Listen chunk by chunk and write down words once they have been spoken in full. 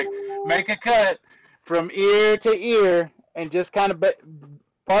make a cut from ear to ear and just kind of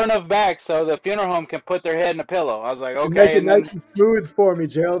far enough back so the funeral home can put their head in a pillow. I was like, And make okay, it and nice then and smooth for me,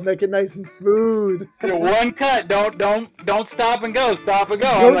 Gerald. Make it nice and smooth. one cut. Don't stop and go. Stop and go.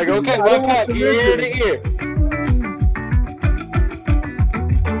 I'm Don't like, do okay, that. I one don't want cut, ear collision. to ear.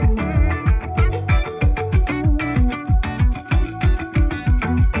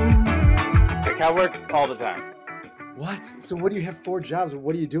 Like I work all the time. What? So what do you have 4 jobs?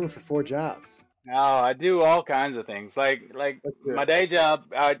 What are you doing for 4 jobs? No, I do all kinds of things. Like Let's hear my it. day job,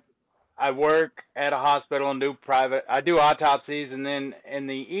 I work at a hospital and do private. I do autopsies, and then in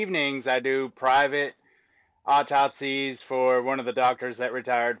the evenings I do private autopsies for one of the doctors that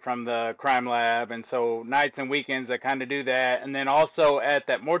retired from the crime lab. And so nights and weekends I kind of do that. And then also at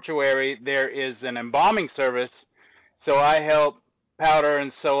that mortuary there is an embalming service, so I help powder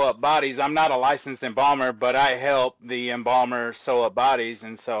and sew up bodies. I'm not a licensed embalmer, but I help the embalmer sew up bodies,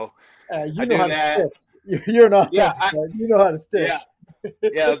 and so I You know do how to that. stitch. You're an Yeah, autopsy guy. You know how to yeah, stitch.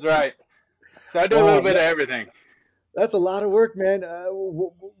 yeah, that's right. So I do a little Wow, bit of everything. that's a lot of work, man.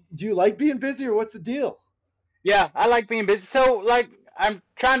 Do you like being busy, or what's the deal? Yeah, I like being busy. So like I'm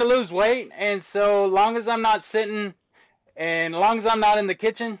trying to lose weight, and so long as I'm not sitting and long as I'm not in the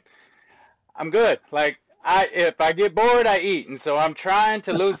kitchen, I'm good. Like I if I get bored, I eat, and so I'm trying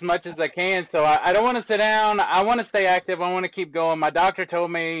to lose as much as I can. So I don't want to sit down. I want to stay active. I want to keep going. My doctor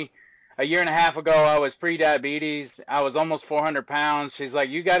told me a year and a half ago I was pre-diabetes. I was almost 400 pounds. She's like,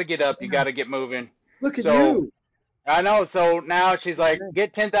 you got to get up. You got to get moving. Look at So you. I know. So now she's like, Man,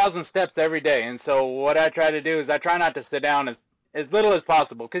 get 10,000 steps every day. And so what I try to do is I try not to sit down as little as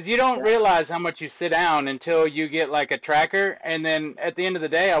possible, because you don't realize how much you sit down until you get like a tracker. And then at the end of the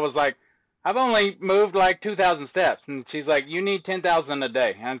day, I was like, I've only moved like 2,000 steps. And she's like, you need 10,000 a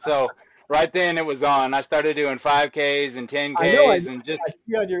day. And so right then it was on. I started doing 5Ks and I know. 10Ks and just, I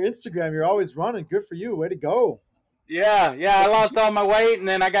see on your Instagram you're always running. Good for you. Way to go. yeah, yeah. I That's lost all my weight, and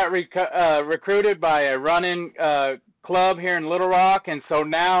then I got recruited by a running club here in Little Rock, and so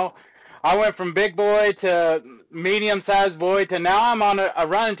now I went from big boy to medium-sized boy to now I'm on a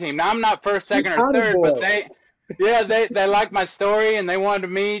running team. Now I'm not first, you second, or county third, but boy. yeah, they liked my story, and they wanted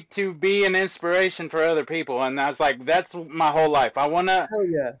me to be an inspiration for other people, and I was like, that's my whole life. I want to Hell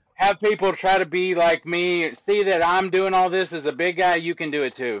yeah. have people try to be like me, see that I'm doing all this as a big guy. You can do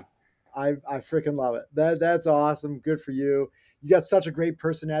it too. I freaking love it. That's awesome. Good for you. You got such a great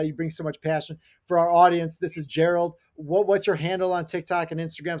personality. You bring so much passion for our audience. This is Gerald. What's your handle on TikTok and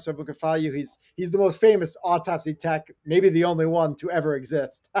Instagram so everyone can follow you? He's the most famous autopsy tech, maybe the only one to ever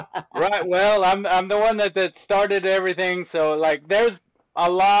exist. Right. Well, I'm the one that started everything. So like, there's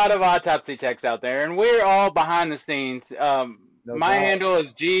a lot of autopsy techs out there, and we're all behind the scenes. No My doubt. handle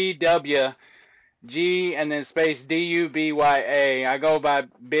is GW and then space DUBYA. I go by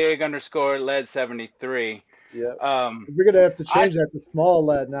big underscore lead 73. Yeah. Um, We're gonna have to I change that to small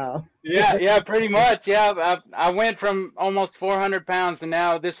lead now. yeah, pretty much. Yeah, I went from almost 400 pounds to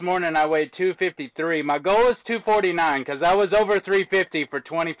now this morning I weighed 253. My goal is 249 because I was over 350 for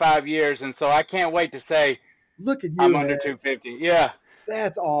 25 years, and so I can't wait to say Look at I'm you, under man. 250. Yeah,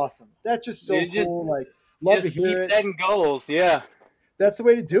 That's awesome. That's just so you cool. Like, love to just hear keep it. setting goals. Yeah, That's the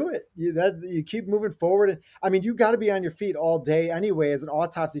way to do it. You keep moving forward, and I mean, you got to be on your feet all day anyway as an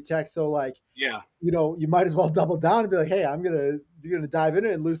autopsy tech. So, like, yeah, you might as well double down and be like, hey, I'm gonna dive in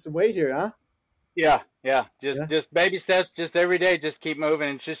it and lose some weight here, huh? yeah, yeah. Just Yeah, just baby steps, just every day, just keep moving,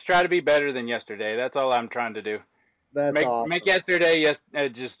 and just try to be better than yesterday. That's all I'm trying to do. that's Make awesome. yesterday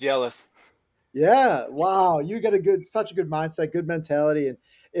just jealous. Yeah, wow, you got such a good mindset, good mentality, and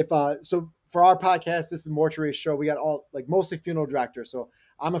if so for our podcast, this is Mortuary Show. We got all like mostly funeral directors. So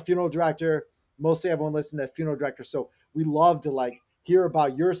I'm a funeral director. Mostly everyone listens to funeral director. So we love to like hear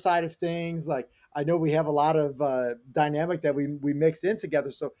about your side of things. Like I know we have a lot of dynamic that we mix in together.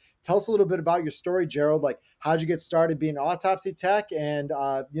 So tell us a little bit about your story, Gerald. Like how'd you get started being an autopsy tech, and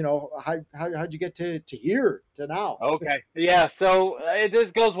how'd you get to here to now? Okay. Yeah. So it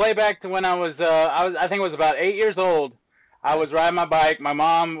just goes way back to when I think it was about 8 years old. I Okay. was riding my bike. My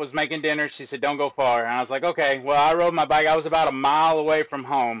mom was making dinner. She said, "Don't go far." And I was like, "Okay." Well, I rode my bike. I was about a mile away from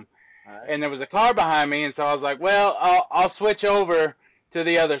home, All right. and there was a car behind me. And so I was like, "Well, I'll switch over to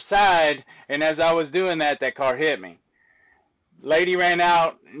the other side." And as I was doing that, that car hit me. Lady ran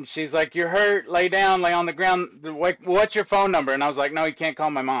out and she's like, "You're hurt. Lay down. Lay on the ground. What's your phone number?" And I was like, "No, you can't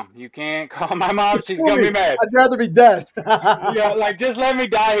call my mom. You can't call my mom. She's Fool gonna me. be mad." I'd rather be dead. Yeah, like just let me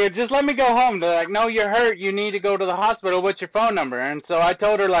die here. Just let me go home. They're like, "No, you're hurt. You need to go to the hospital. What's your phone number?" And so I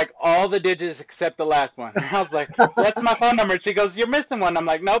told her like all the digits except the last one. And I was like, "That's my phone number." She goes, "You're missing one." I'm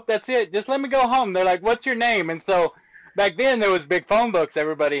like, "Nope, that's it. Just let me go home." They're like, "What's your name?" And so back then there was big phone books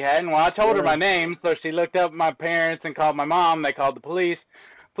everybody had, and well, I told her Yeah. my name, so she looked up my parents and called my mom. They called the police.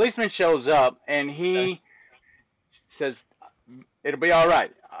 Policeman shows up and Okay. he says, "It'll be all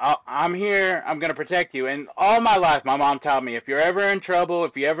right. I'm here. I'm going to protect you." And all my life, my mom taught me, if you're ever in trouble,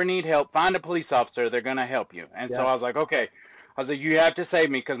 if you ever need help, find a police officer. They're going to help you. And so Yeah. I was like, okay. I was like, you have to save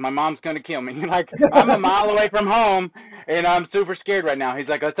me because my mom's going to kill me. Like, I'm a mile away from home and I'm super scared right now. He's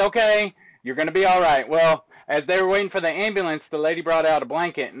like, it's okay. You're going to be all right. Well, as they were waiting for the ambulance, the lady brought out a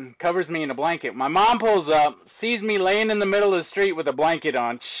blanket and covers me in a blanket. My mom pulls up, sees me laying in the middle of the street with a blanket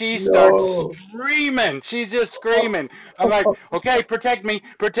on. She starts No. screaming. She's just Oh, screaming. I'm like, okay, protect me.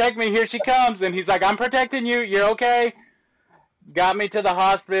 Here she comes. And he's like, I'm protecting you. You're okay. Got me to the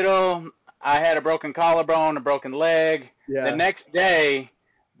hospital. I had a broken collarbone, a broken leg. The yeah. next day,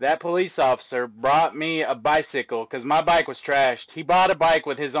 that police officer brought me a bicycle because my bike was trashed. He bought a bike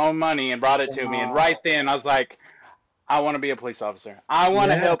with his own money and brought it to me. And right Wow. then, I was like, I want to be a police officer. I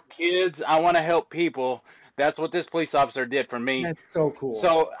want to Yeah. help kids. I want to help people. That's what this police officer did for me. That's so cool.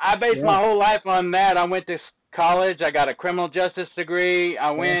 So I based Yeah. my whole life on that. I went to college. I got a criminal justice degree.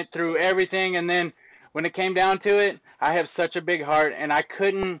 I Yeah. went through everything. And then when it came down to it, I have such a big heart and I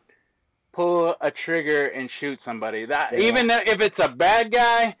couldn't pull a trigger and shoot somebody. That Yeah. even if it's a bad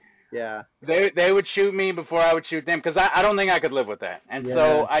guy, Yeah. they would shoot me before I would shoot them because I don't think I could live with that. And Yeah.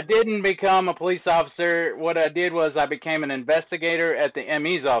 so I didn't become a police officer. What I did was I became an investigator at the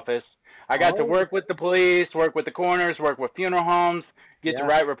ME's office. I got to Oh, work with the police, work with the coroners, work with funeral homes, get to yeah.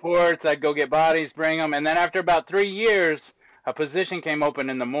 write reports. I'd go get bodies, bring them, and then after about 3 years, a position came open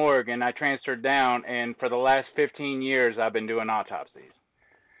in the morgue, and I transferred down. And for the last 15 years, I've been doing autopsies.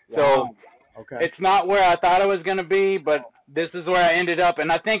 So Wow. Okay. it's not where I thought I was going to be, but this is where I ended up.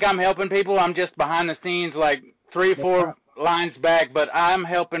 And I think I'm helping people. I'm just behind the scenes, like three, Yeah. four lines back, but I'm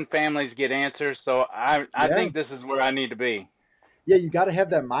helping families get answers. So I Yeah. think this is where I need to be. Yeah, you got to have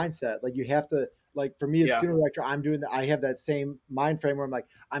that mindset. Like you have to, like for me as Yeah. funeral director, I'm doing that. I have that same mind frame where I'm like,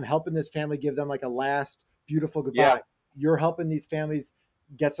 I'm helping this family give them like a last beautiful Yeah. goodbye. You're helping these families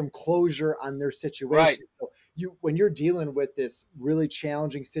get some closure on their Right. situation. So you, when you're dealing with this really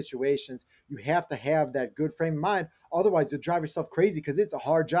challenging situations, you have to have that good frame of mind. Otherwise, you'll drive yourself crazy because it's a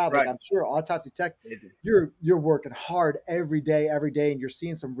hard job. Like Right. I'm sure autopsy tech, It, you're working hard every day, and you're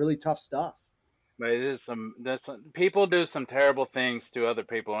seeing some really tough stuff. but it is there's some people do some terrible things to other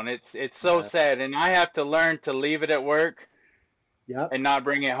people, and it's so Yeah. sad. And I have to learn to leave it at work Yep. and not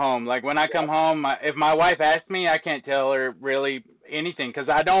bring it home. Like when I come Yep. home, if my wife asks me, I can't tell her really anything because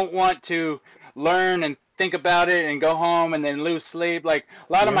I don't want to learn and think about it and go home and then lose sleep. Like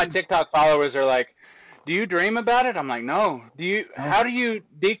a lot of Yeah. my TikTok followers are like, "Do you dream about it?" I'm like, "No." Do you? No. How do you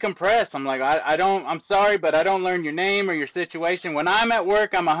decompress? I'm like, I don't. I'm sorry, but I don't learn your name or your situation. When I'm at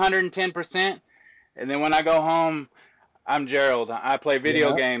work, I'm 110%, and then when I go home, I'm Gerald. I play video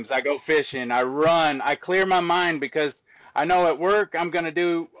Yeah. games. I go fishing. I run. I clear my mind because I know at work I'm going to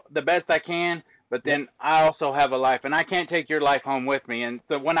do the best I can, but Yep. then I also have a life and I can't take your life home with me. And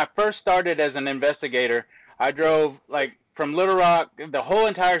so when I first started as an investigator, I drove like from Little Rock, the whole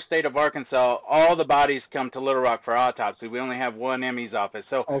entire state of Arkansas, all the bodies come to Little Rock for autopsy. We only have one ME's office.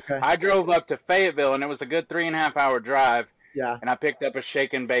 So Okay. I drove up to Fayetteville and it was a good 3.5 hour drive Yeah. and I picked up a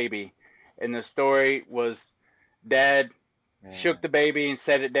shaken baby. And the story was dad shook Man. the baby and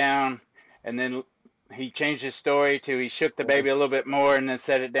set it down, and then he changed his story to he shook the Yeah. baby a little bit more and then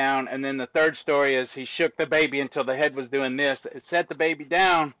set it down, and then the third story is he shook the baby until the head was doing this. It set the baby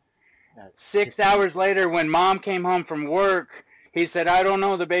down. That Six pisses me. hours later, when mom came home from work, he said, "I don't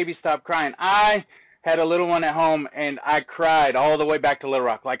know." The baby stopped crying. I had a little one at home, and I cried all the way back to Little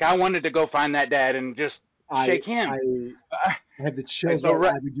Rock. Like I wanted to go find that dad and just I shake him. I have the And chills so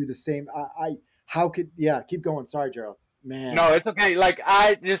right. I would do the same. I how could yeah, keep going. Sorry, Gerald. Man. no, it's okay. Like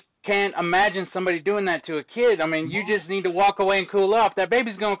I just can't imagine somebody doing that to a kid. I mean, you just need to walk away and cool off. That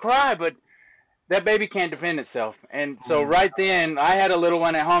baby's gonna cry, but that baby can't defend itself. And so Oh, right then, I had a little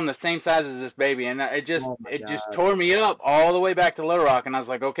one at home the same size as this baby, and oh my it just God. tore me up all the way back to Little Rock. And I was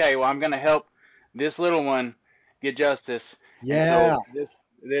like, okay, well, I'm gonna help this little one get justice. And Yeah. so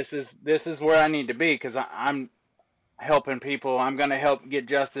this is where I need to be because I'm helping people. I'm gonna help get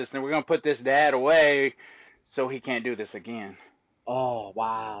justice, and we're gonna put this dad away so he can't do this again. Oh,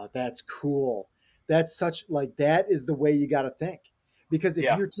 wow. That's cool. That's such like that is the way you got to think. Because if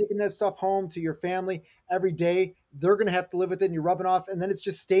Yeah. you're taking that stuff home to your family every day, they're going to have to live with it and you're rubbing off and then it's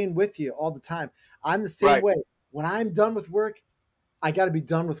just staying with you all the time. I'm the same Right. way. When I'm done with work, I got to be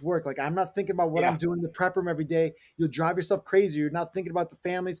done with work. Like I'm not thinking about what I'm Yeah. doing to prep room every day. You'll drive yourself crazy. You're not thinking about the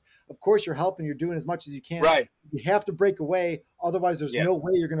families. Of course, you're helping. You're doing as much as you can. Right. You have to break away. Otherwise, there's Yeah. no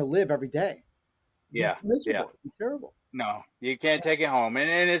way you're going to live every day. Yeah. It's Yeah. miserable. It's terrible. No, you can't take it home.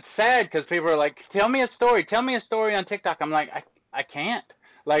 And it's sad because people are like, tell me a story. Tell me a story on TikTok. I'm like, I can't.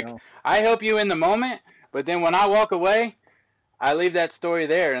 Like, No. I help you in the moment, but then when I walk away, I leave that story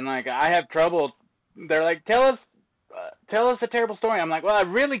there. And like, I have trouble. They're like, tell us a terrible story. I'm like, well, I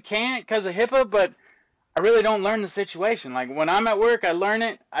really can't because of HIPAA, but I really don't learn the situation. Like, when I'm at work, I learn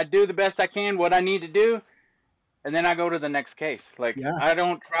it. I do the best I can, what I need to do, and then I go to the next case. Like, Yeah. I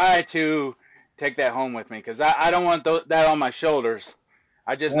don't try to take that home with me because I don't want that on my shoulders.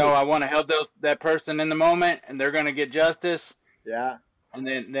 I just know Right. I want to help that person in the moment, and they're gonna get justice, Yeah. and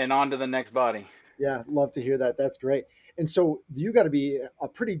then on to the next body. Yeah. Love to hear that. That's great. And so you got to be a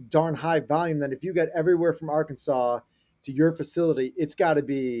pretty darn high volume then. If you get everywhere from Arkansas to your facility, it's got to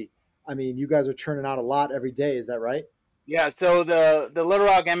be, I mean, you guys are churning out a lot every day. Is that right? Yeah, so the Little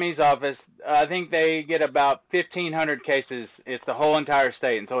Rock ME's office, I think they get about 1,500 cases. It's the whole entire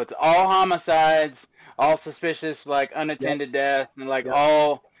state, and so it's all homicides, all suspicious like Yep. unattended deaths, and like Yep.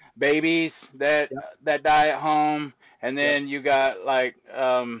 all babies that Yep. die at home. And Yep. then you got like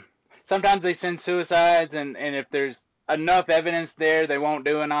sometimes they send suicides, and if there's enough evidence there, they won't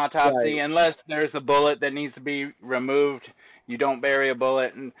do an Right. autopsy unless there's a bullet that needs to be removed. You don't bury a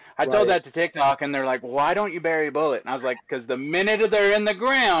bullet, and I told Right. that to TikTok, and they're like, "Why don't you bury a bullet?" And I was like, "Because the minute they're in the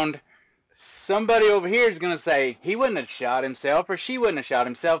ground, somebody over here is gonna say he wouldn't have shot himself or she wouldn't have shot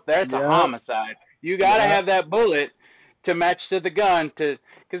himself. That's a Yep. homicide. You gotta Yep. have that bullet to match to the gun to,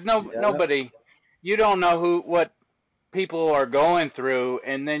 because Yep. nobody, you don't know what people are going through,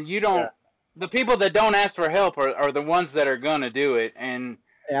 and then you Yeah. don't. The people that don't ask for help are the ones that are gonna do it, and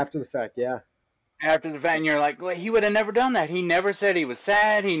After the fact. Yeah. after the fact, and you're like, well, he would have never done that. He never said he was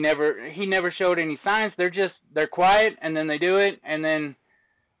sad. He never showed any signs. They're quiet, and then they do it, and then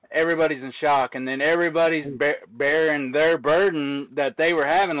everybody's in shock, and then everybody's Mm. bearing their burden that they were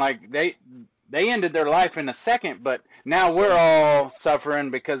having. Like they ended their life in a second, but now we're Yeah. all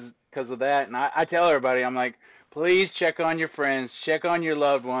suffering because of that. And I tell everybody, I'm like, please check on your friends, check on your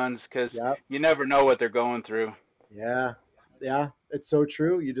loved ones, because Yep. you never know what they're going through. Yeah, yeah, it's so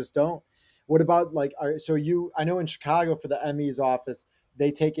true. You just don't. What about like, so you? I know in Chicago for the ME's office, they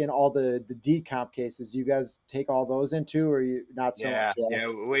take in all the decomp cases. You guys take all those in too, or you not so much? Yeah, Yeah.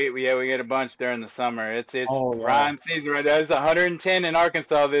 we get a bunch during the summer. It's Oh yeah. prime season right now. It's 110 in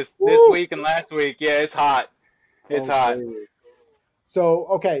Arkansas this Woo! week and last week. Yeah, it's hot. It's Oh, hot. crazy. So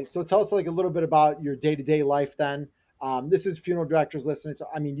okay, so tell us like a little bit about your day to day life then. This is funeral directors listening, so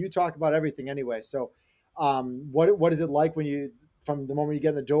I mean, you talk about everything anyway. So, what is it like when you from the moment you get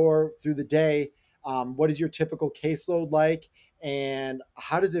in the door through the day? What is your typical caseload like, and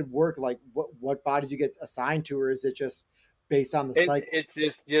how does it work? Like, what bodies you get assigned to, or is it just based on the cycle? It's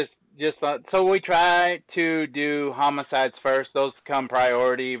just so we try to do homicides first. Those come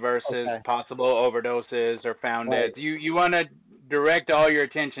priority versus Okay, possible overdoses or found right. deads. You want to direct all your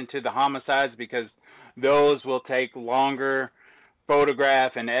attention to the homicides because those will take longer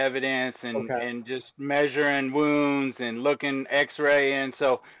photograph and evidence Okay, and just measuring wounds and looking x-ray, and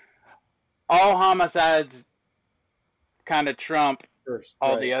so all homicides kind of trump first,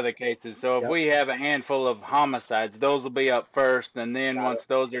 all right. the other cases. So if Yep, we have a handful of homicides, those will be up first, and then got it. once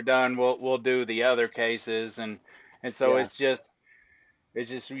those are done, we'll do the other cases, and so Yeah, it's just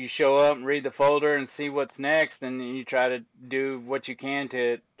you show up and read the folder and see what's next, and you try to do what you can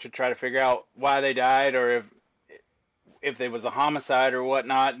to try to figure out why they died, or if there was a homicide or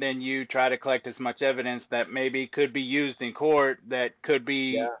whatnot, then you try to collect as much evidence that maybe could be used in court that could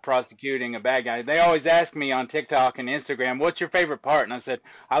be yeah, prosecuting a bad guy. They always ask me on TikTok and Instagram, what's your favorite part? And I said,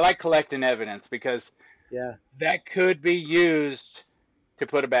 I like collecting evidence because yeah. that could be used to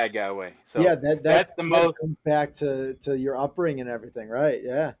put a bad guy away. Yeah, So that's the that most, comes back to your upbringing and everything, right?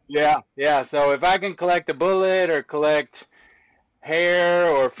 Yeah, yeah, yeah. So if I can collect a bullet or collect hair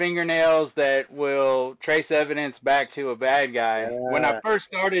or fingernails that will trace evidence back to a bad guy. When I yeah. first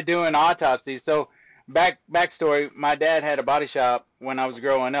started doing autopsies, so backstory, my dad had a body shop when I was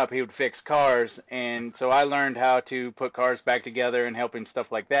growing up. He would fix cars, and so I learned how to put cars back together and help him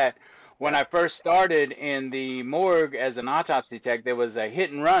stuff like that. When Yeah. I first started in the morgue as an autopsy tech, there was a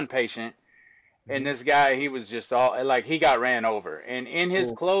hit and run patient, and Hmm. this guy, he was just all like he got ran over, and in his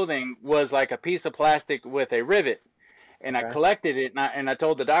Cool. clothing was like a piece of plastic with a rivet, and I Okay. collected it, and I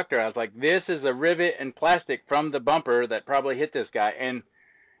told the doctor, I was like, this is a rivet and plastic from the bumper that probably hit this guy. And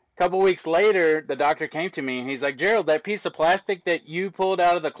a couple weeks later, the doctor came to me and he's like, Gerald, that piece of plastic that you pulled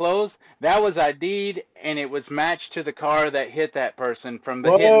out of the clothes, that was ID'd and it was matched to the car that hit that person from the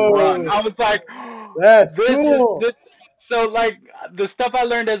hit and run. Whoa, I was like, that's this is cool. this. So like the stuff I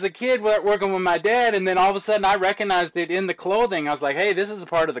learned as a kid working with my dad, and then all of a sudden I recognized it in the clothing. I was like, "Hey, this is a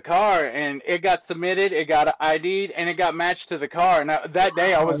part of the car," and it got submitted, it got ID'd, and it got matched to the car. And that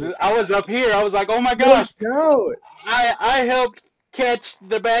day Wow, I was up here. I was like, "Oh my no gosh, doubt. I helped catch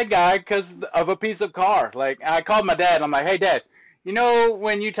the bad guy because of a piece of car." Like I called my dad. I'm like, "Hey, Dad, you know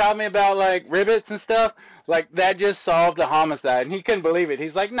when you taught me about like rivets and stuff, like that just solved a homicide." And he couldn't believe it.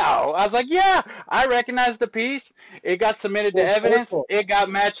 He's like, "No." I was like, "Yeah, I recognized the piece. It got submitted to Full evidence. circle. It got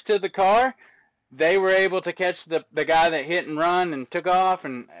matched to the car. They were able to catch the guy that hit and run and took off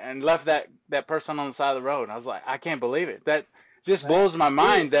and left that person on the side of the road." I was like, I can't believe it. That just blows That's my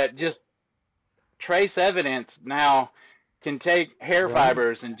cool. mind that just trace evidence now can take hair Right.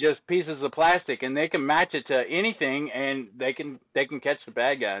 fibers and just pieces of plastic and they can match it to anything and they can catch the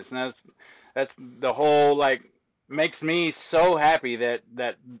bad guys. And that's the whole like makes me so happy that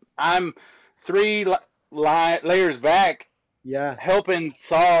I'm three layers back Yeah. helping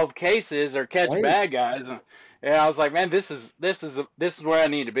solve cases or catch Right. bad guys. And I was like, man, this is where I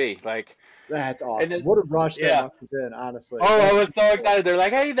need to be. Like, That's and awesome. it, What a rush that yeah. must have been, honestly. Oh, I That's was so so cool. excited. They're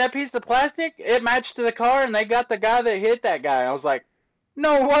like, "Hey, that piece of plastic, it matched to the car, and they got the guy that hit that guy." I was like,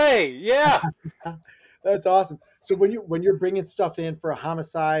 "No way!" Yeah, That's awesome. So when you're bringing stuff in for a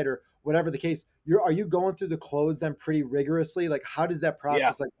homicide or whatever the case, are you going through the clothes then pretty rigorously? Like how does that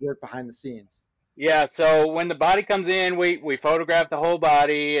yeah. process like work behind the scenes? Yeah, so when the body comes in, we photograph the whole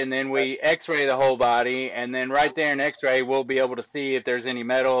body and then Okay. we x-ray the whole body and then right there in x-ray we'll be able to see if there's any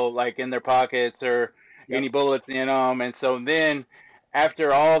metal like in their pockets or any Yep. bullets in them. And so then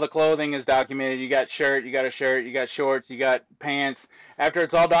after all the clothing is documented, you got shirt, you got a shirt, you got shorts, you got pants. After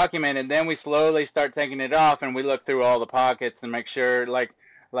it's all documented, then we slowly start taking it off and we look through all the pockets and make sure like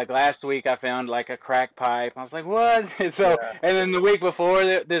last week I found like a crack pipe. I was like, "What?" And so Yeah. and then the week before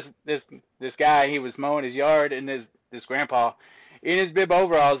this guy, he was mowing his yard, and this grandpa, in his bib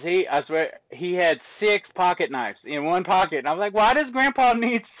overalls, I swear he had six pocket knives in one pocket. And I was like, why does Grandpa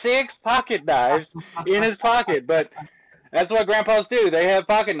need six pocket knives in his pocket? But that's what grandpas do. They have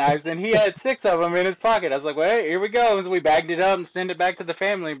pocket knives, and he had six of them in his pocket. I was like, well, hey, here we go. And so we bagged it up and sent it back to the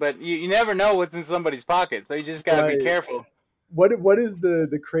family. But you never know what's in somebody's pocket, so you just got to be Right. careful. What is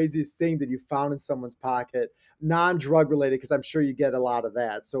the craziest thing that you found in someone's pocket, non-drug related? Because I'm sure you get a lot of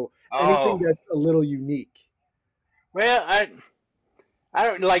that. So anything Oh, that's a little unique. well, I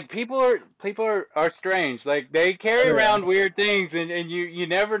don't like people are strange. Like they carry Oh yeah. around weird things and you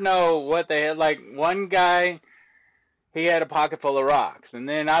never know what they had. Like one guy, he had a pocket full of rocks, and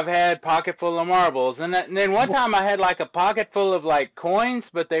then I've had pocket full of marbles, and then one time I had like a pocket full of like coins,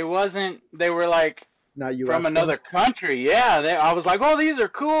 but they were like Not from U.S. another coin. country. Yeah, I was like, oh, these are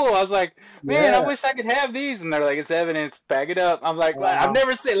cool. I was like, man, I Yeah. wish I could have these. And they're like, it's evidence, bag it up. I'm like, well, I've Wow.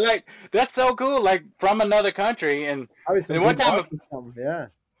 never seen like that's so cool, like from another country. Probably And some then one good time luck with something. Yeah.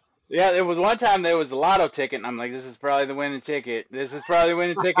 yeah, there was one time there was a lotto ticket, and I'm like, this is probably the winning ticket. This is probably the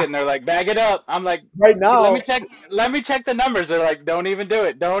winning ticket, and they're like, bag it up. I'm like, Right let now, me check. Let me check the numbers. They're like, don't even do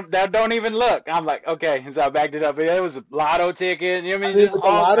it. Don't even look. I'm like, okay. And so I bagged it up. But it was a lotto ticket. You know, I I mean, mean, just with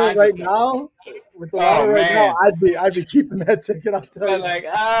the all lotto kinds of right stuff. now, with the lotto Oh right now, man. I'd be keeping that ticket. I'll tell But you like,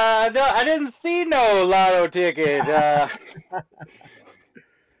 no, I didn't see no lotto ticket. that.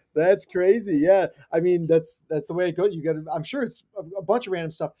 That's crazy. Yeah, I mean that's the way it goes. You got. I'm sure it's a bunch of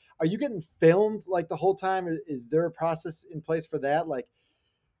random stuff. Are you getting filmed like the whole time? Is there a process in place for that? Like,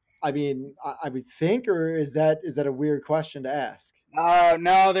 I mean, I would think, or is that a weird question to ask?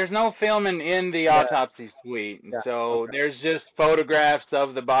 No, there's no filming in the Yeah. autopsy suite. And Yeah. so Okay. there's just photographs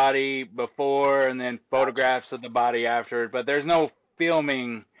of the body before and then Gotcha. photographs of the body after, but there's no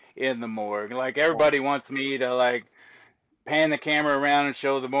filming in the morgue. Like everybody Gotcha. wants me to like pan the camera around and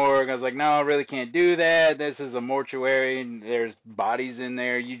show the morgue. I was like, no, I really can't do that. This is a mortuary and there's bodies in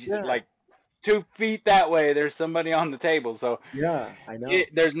there. Yeah. Like 2 feet that way, there's somebody on the table. So Yeah. I know.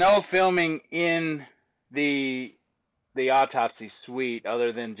 there's no filming in the autopsy suite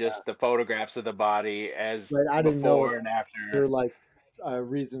other than just the photographs of the body as Right. I didn't know if before and there after. were like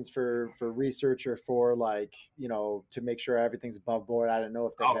reasons for research or for like to make sure everything's above board. I didn't know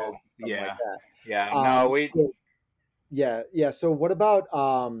if they Oh had something like yeah, yeah. that. No, we So yeah, yeah. So what about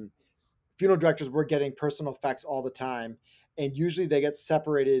funeral directors? We're getting personal effects all the time, and usually they get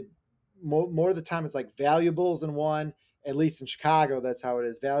separated. More of the time, it's like valuables in one. At least in Chicago, that's how it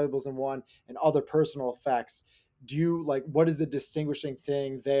is. Valuables in one, and other personal effects. Do you like what is the distinguishing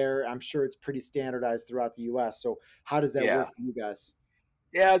thing there? I'm sure it's pretty standardized throughout the U.S. So how does that yeah. work for you guys?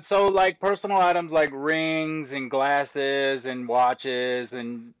 Yeah, so like personal items like rings and glasses and watches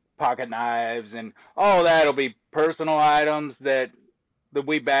and pocket knives and all that'll be personal items that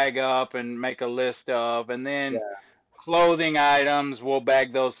we bag up and make a list of. And then Yeah, clothing items, we'll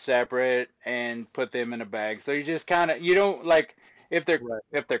bag those separate and put them in a bag. So you just kind of, you don't like, if their Right.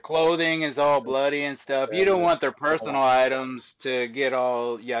 if their clothing is all bloody and stuff, you don't Yeah. want their Oh, personal items to get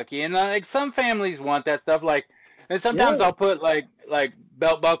all yucky. And like some families want that stuff. Like, and sometimes yeah. I'll put like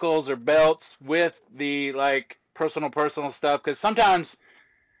belt buckles or belts with the like personal stuff because sometimes,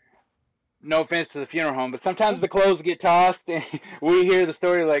 no offense to the funeral home, but sometimes the clothes get tossed, and we hear the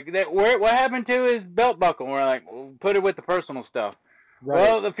story like that. Where what happened to his belt buckle? And we're like, well, put it with the personal stuff. Right.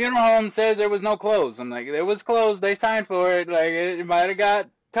 Well, the funeral home says there was no clothes. I'm like, there was clothes. They signed for it. Like it might have got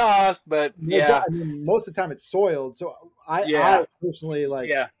tossed, but No, yeah, I mean, most of the time it's soiled. So I yeah, personally like,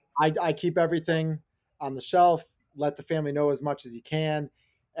 yeah, I keep everything on the shelf, let the family know as much as you can.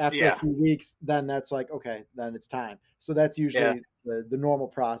 After a yeah, few weeks, then that's like, okay, then it's time. So that's yeah. usually the normal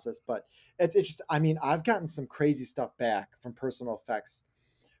process. But it's just, I mean, I've gotten some crazy stuff back from personal effects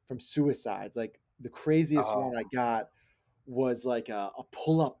from suicides. Like the craziest Oh, one I got was like a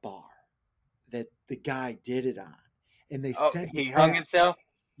pull up bar that the guy did it on. And they oh, sent it he hung back. himself.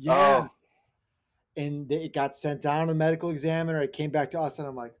 Yeah, Oh, and it got sent down to the medical examiner. It came back to us, and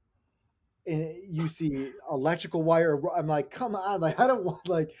I'm like, you see electrical wire. I'm like, come on, like I don't want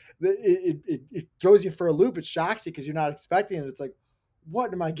like it throws you for a loop. It shocks you because you're not expecting it. It's like,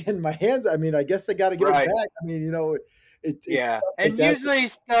 what am I getting my hands? I mean, I guess they got to get it right. back. I mean, it's Yeah, stuff like and that. usually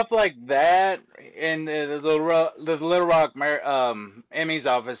stuff like that in the Little Rock Emmy's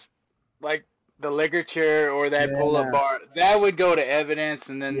office, like the ligature or that pull-up Yeah, bar, that would go to evidence,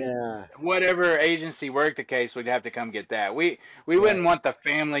 and then yeah, whatever agency worked the case would have to come get that. We right. wouldn't want the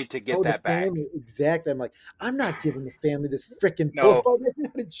family to get Oh, the that back. family, exactly. I'm like, I'm not giving the family this freaking pull No, up. There's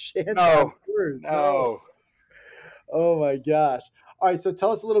not a chance on no, earth. No. no. Oh my gosh. All right, so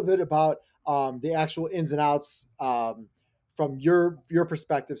tell us a little bit about the actual ins and outs from your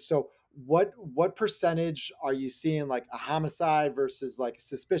perspective. So what percentage are you seeing like a homicide versus like a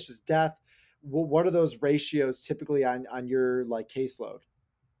suspicious death? What are those ratios typically on your like caseload?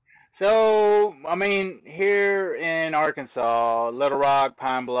 So, I mean, here in Arkansas, Little Rock,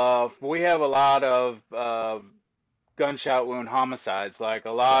 Pine Bluff, we have a lot of gunshot wound homicides, like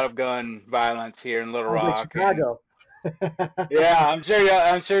a Yeah. lot of gun violence here in Little Sounds like Rock, and Chicago. yeah, I'm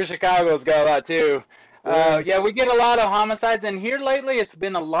sure Chicago's got a lot too. Yeah. Yeah, we get a lot of homicides, and here lately it's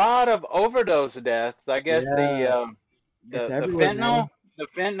been a lot of overdose deaths. I guess Yeah. It's the everywhere, fentanyl, man. the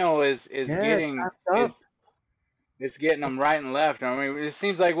fentanyl Yeah, it's effed up. is getting them right and left. I mean, it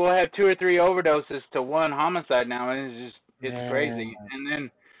seems like we'll have two or three overdoses to one homicide now, and it's Man, crazy.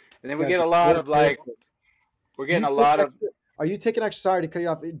 And then you we gotta get be a lot so of like careful. we're Do getting you a take lot of extra are you taking extra sorry to cut you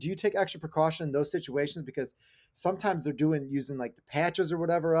off. Do you take extra precaution in those situations? Because sometimes they're doing using like the patches or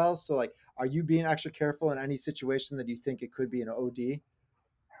whatever else. So like are you being extra careful in any situation that you think it could be an OD?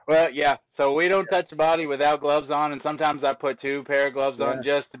 Well, yeah. So we don't touch the body without gloves on, and sometimes I put two pair of gloves Yeah, on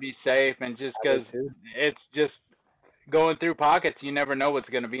just to be safe, and just I would because too. it's just going through pockets, you never know what's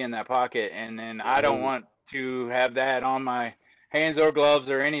going to be in that pocket, and then I don't Right. want to have that on my hands or gloves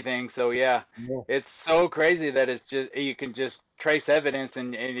or anything. So yeah, No. it's so crazy that it's just you can just trace evidence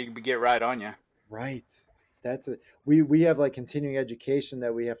and it can get right on you. Right. That's a we have like continuing education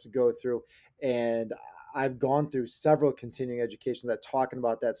that we have to go through, and I've gone through several continuing education that talking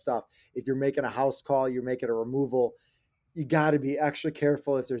about that stuff. If you're making a house call, you're making a removal, you got to be extra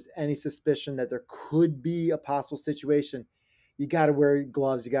careful if there's any suspicion that there could be a possible situation. You got to wear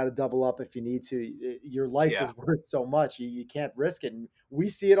gloves. You got to double up if you need to. Your life Yeah. is worth so much. You can't risk it. And we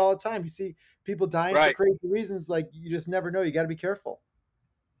see it all the time. You see people dying for Right. crazy reasons. Like you just never know. You got to be careful.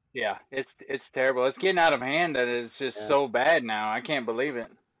 Yeah. It's terrible. It's getting out of hand that it's just Yeah. so bad now. I can't believe it.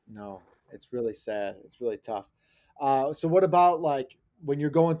 No, it's really sad. It's really tough. So what about like when you're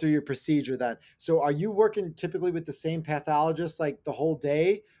going through your procedure then? So are you working typically with the same pathologist like the whole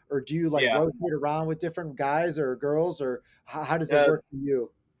day, or do you like Yeah. rotate around with different guys or girls, or how does it Uh, work for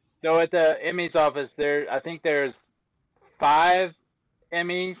you? so at the ME's office, I think there's five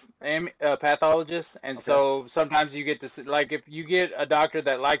pathologists, and Okay. so sometimes you get to like if you get a doctor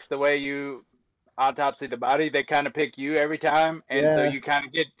that likes the way you autopsy the body, they kind of pick you every time, and so Yeah. you kind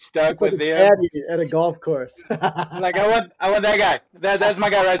of get stuck It's like with a them. caddy at a golf course. Like I want that guy. That's my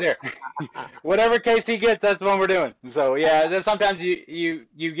guy right there. Whatever case he gets, that's what we're doing. So yeah, then sometimes you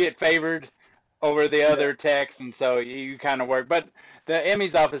get favored over the Yeah. other techs, and so you kind of work. But the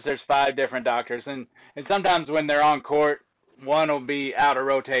Emmys office, there's five different doctors, and sometimes when they're on court, one will be out of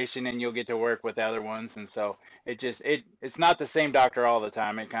rotation, and you'll get to work with the other ones, and so it's not the same doctor all the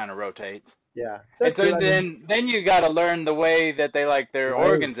time. It kind of rotates. Yeah. And That's so good. I mean, then you got to learn the way that they like their right.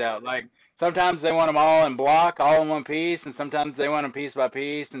 organs out. Like sometimes they want them all in block, all in one piece, and sometimes they want them piece by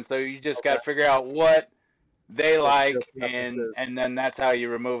piece. And so you just got Okay. to figure out what they Like their like, preferences. and then that's how you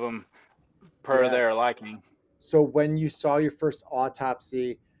remove them per Yeah. their liking. So when you saw your first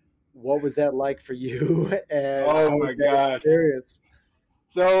autopsy, what was that like for you, and Oh how was my that gosh. experience?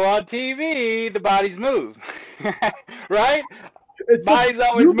 So on TV, the bodies move, right? It's so Bodies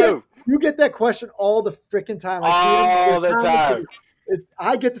always you get move you get that question all the freaking time. I see it in your all the comments. time. It's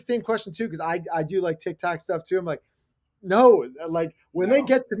I get the same question too because I do like TikTok stuff too. I'm like, no, like when they No,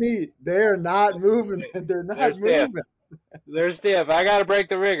 get to me, they're not moving. They're they're not stiff. moving. They're stiff. I got to break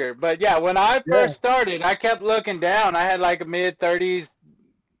the rigor. But yeah, when I Yeah. first started, I kept looking down. I had like a mid 30s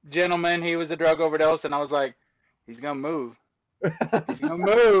gentleman. He was a drug overdose, and I was like, he's gonna move. He's gonna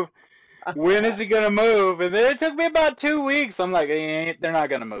move. When is he gonna move? And then it took me about 2 weeks. I'm like, they're not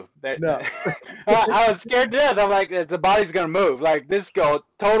gonna move. No. I was scared to death. I'm like, the body's gonna move. Like this go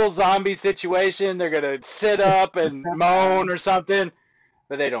total zombie situation. They're gonna sit up and moan or something,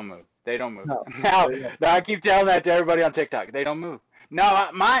 but they don't move. They don't move. No. Now, They're not. now I keep telling that to everybody on TikTok. They don't move. No,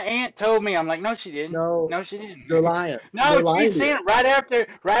 my aunt told me. I'm like, no, she didn't. No, No, she didn't. they're lying. No, They're she's lying to you. seen it right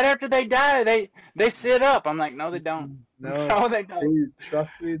after they die. They sit up. I'm like, no, they don't. No, No, they they don't.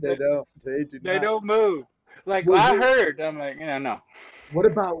 trust me. They They, don't. They do they not. don't move. Like Was I it? heard. I'm like, no. What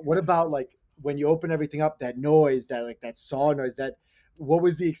about like when you open everything up? That noise, that like that saw noise. That what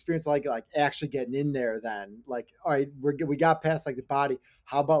was the experience like actually getting in there? Then like, all right, we got past like the body.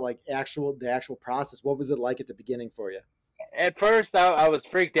 How about like the actual process? What was it like at the beginning for you? At first, I was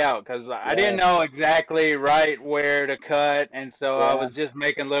freaked out because I didn't Yeah, know exactly right where to cut, and so I yeah, was just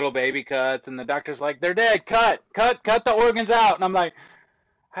making little baby cuts. And the doctor's like, "They're dead. Cut the organs out." And I'm like,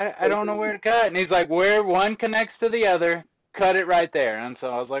 I don't know where to cut. And he's like, where one connects to the other, cut it right there. And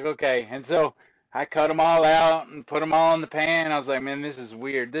so I was like, okay. And so I cut them all out and put them all in the pan. I was like, man, this is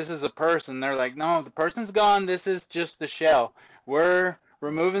weird. This is a person. They're like, no, the person's gone. This is just the shell. We're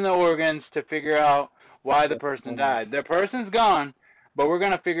removing the organs to figure out why the person died. The person's gone, but we're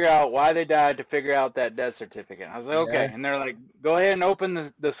going to figure out why they died to figure out that death certificate. I was like, yeah. okay. And they're like, go ahead and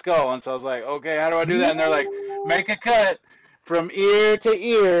open the skull. And so I was like, okay, how do I do that? And they're like, What? make a cut from ear to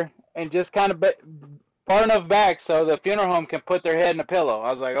ear and just kind of far enough back so the funeral home can put their head in a pillow.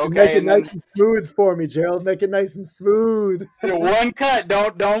 I was like, And make okay, it and nice then and smooth for me, Gerald. Make it nice and smooth. one cut.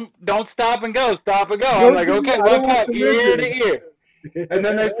 Don't stop and go. Stop and go. I'm Don't like, do me. okay, I one don't want cut, ear collision. to ear. And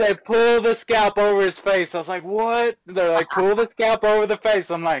then they say, pull the scalp over his face. I was like, what? They're like, pull the scalp over the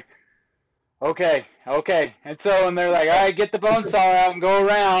face. I'm like, okay, okay. And so, and they're like, all right, get the bone saw out and go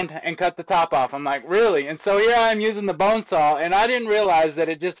around and cut the top off. I'm like, really? And so here I'm using the bone saw, and I didn't realize that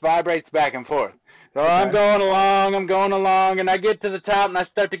it just vibrates back and forth. So Okay. I'm going along, and I get to the top, and I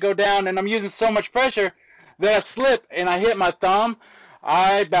start to go down, and I'm using so much pressure that I slip, and I hit my thumb.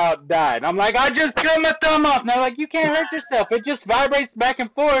 I about died. I'm like, I just cut my thumb off. And they're like, you can't hurt yourself. It just vibrates back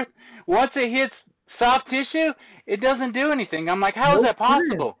and forth. Once it hits soft tissue, it doesn't do anything. I'm like, how is No that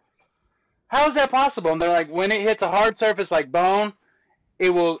kidding. possible? How is that possible? And they're like, when it hits a hard surface like bone,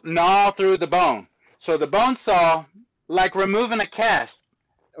 it will gnaw through the bone. So the bone saw, like removing a cast,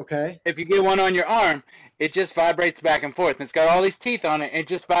 Okay. if you get one on your arm, it just vibrates back and forth. It's got all these teeth on it. It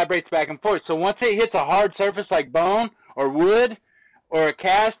just vibrates back and forth. So once it hits a hard surface like bone or wood or a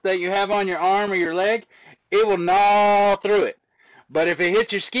cast that you have on your arm or your leg, it will gnaw through it. But if it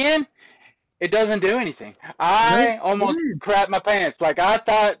hits your skin, it doesn't do anything. No I almost kidding. crapped my pants. Like I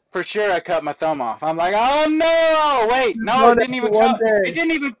thought for sure I cut my thumb off. I'm like, oh no, wait, no, it Done didn't after even one cut. It day.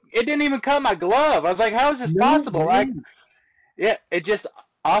 didn't even. It didn't even cut my glove. I was like, how is this No possible? Like, way. yeah, it just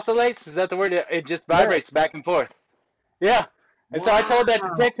oscillates. Is that the word? It just Yeah. vibrates back and forth. Yeah. And so I told that to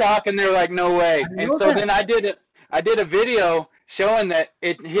Wow. TikTok, and they were like, "No I way." didn't And know so that. then I did it. I did a video showing that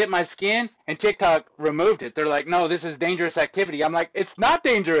it hit my skin, and TikTok removed it. They're like, "No, this is dangerous activity." I'm like, "It's not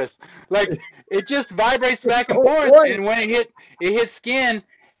dangerous. Like it just vibrates That's back the and whole forth, point. and when it hits skin,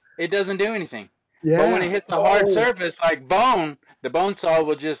 it doesn't do anything. But when Yeah. it hits a hard Oh. surface like bone, the bone saw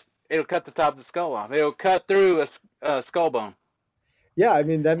will just it'll cut the top of the skull off. It'll cut through a skull bone. Yeah, I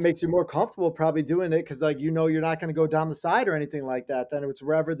mean that makes you more comfortable probably doing it because like you're not going to go down the side or anything like that. Then it's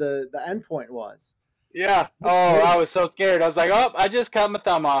wherever the end point was. Yeah. Oh, I was so scared. I was like, "Oh, I just cut my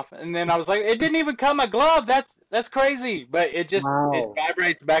thumb off." And then I was like, "It didn't even cut my glove. That's crazy." But it Wow,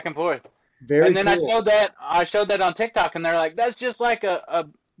 vibrates back and forth. very And then cool. I showed that on TikTok, and they're like, "That's just like a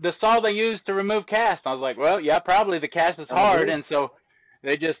the saw they use to remove cast." I was like, "Well, yeah, probably the cast is hard, Probably. and so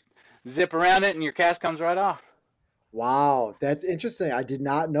they just zip around it, and your cast comes right off." Wow, that's interesting. I did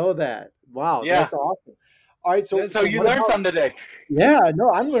not know that. Wow, Yeah. that's awesome. All right, so So so you what learned about something today. yeah,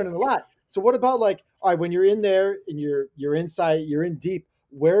 no, I'm learning a lot. So what about like all right, when you're in there and you're inside, you're in deep,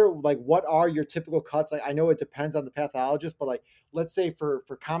 where like what are your typical cuts? Like I know it depends on the pathologist, but like let's say for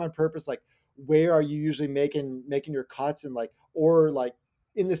common purpose, like where are you usually making your cuts, and like, or like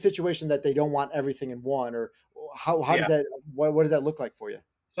in the situation that they don't want everything in one, or how does Yeah. that, what does that look like for you?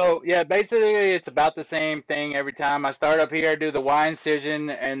 So yeah, basically it's about the same thing every time. I start up here, do the Y incision,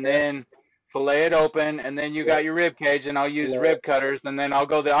 and Yeah, then fillet it open, and then you yeah, got your rib cage, and I'll use fillet. rib cutters, and then I'll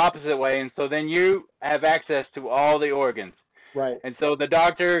go the opposite way, and so then you have access to all the organs. Right, And so the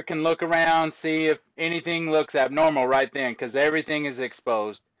doctor can look around, see if anything looks abnormal right then, because everything is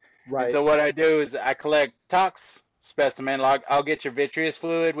exposed. And right. so what I do is I collect tox specimen. I'll get your vitreous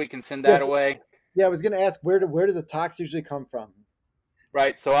fluid. We can send that Yes, away. yeah. I was gonna ask, where does the tox usually come from?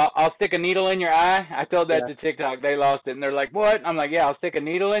 Right. So I'll stick a needle in your eye. I told that Yeah. to TikTok. They lost it. And they're like, what? I'm like, yeah, I'll stick a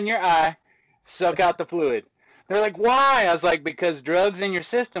needle in your eye, suck out the fluid. They're like, why? I was like, because drugs in your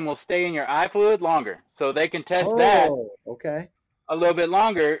system will stay in your eye fluid longer. So they can test that Oh, okay. a little bit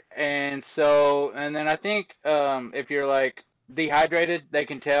longer. And so, and then I think if you're like dehydrated, they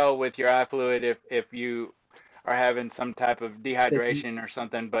can tell with your eye fluid if you are having some type of They can, dehydration or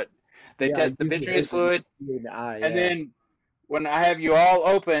something. But they yeah, I test the usually vitreous heard that you can fluid. see it in the eye. And Yeah. then when I have you all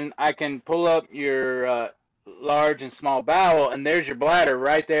open, I can pull up your large and small bowel, and there's your bladder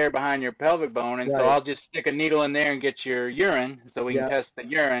right there behind your pelvic bone. And so Right. I'll just stick a needle in there and get your urine, so we can Yep. test the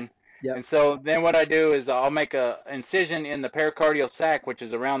urine. Yep. And so then what I do is I'll make a incision in the pericardial sac, which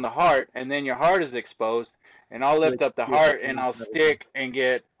is around the heart, and then your heart is exposed, and I'll So they lift can up the see if the heart and veins I'll and everything. stick and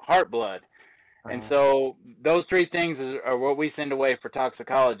get heart blood. And Uh, so those three things are what we send away for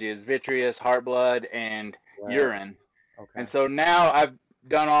toxicology: is vitreous, heart blood, and right. urine. And Okay. so now I've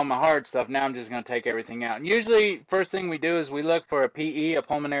done all my hard stuff. Now I'm just going to take everything out. And usually, first thing we do is we look for a PE, a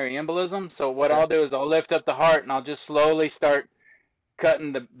pulmonary embolism. So what Okay. I'll do is I'll lift up the heart and I'll just slowly start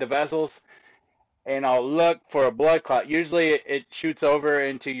cutting the vessels, and I'll look for a blood clot. Usually it shoots over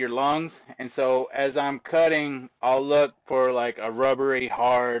into your lungs. And so as I'm cutting, I'll look for like a rubbery,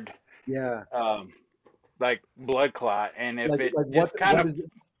 hard, Yeah. um, like blood clot. And if it Like just kind of,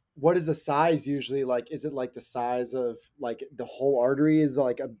 what is the size usually? Like, is it like the size of like the whole artery is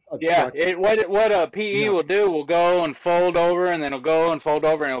like yeah, obstructed? what a PE Yeah. will do will go and fold over, and then it'll go and fold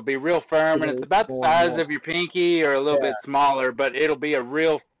over, and it'll be real firm, and it's It'll about the more and size more. of your pinky or a little Yeah. bit smaller, but it'll be a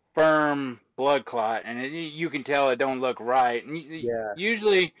real firm blood clot, and you can tell it don't look right. And Yeah.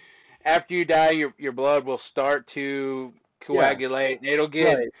 usually, after you die, your blood will start to Yeah. coagulate, and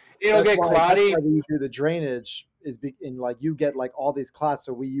Right. it'll get That's why clotty. we do the drainage is in like you get like all these clots,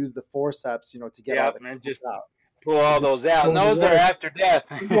 so we use the forceps, to get all Yep, the and clots just out. pull And all just those out, and going to those are work, after death.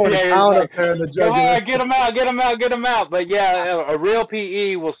 going to Yeah, it's town up like, there in the come jugular. on, get them out, get them out, get them out. But yeah, a real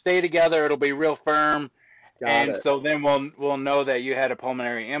PE will stay together. It'll be real firm, Got and it. so then we'll know that you had a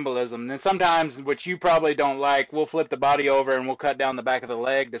pulmonary embolism. And then sometimes, which you probably don't like, we'll flip the body over and we'll cut down the back of the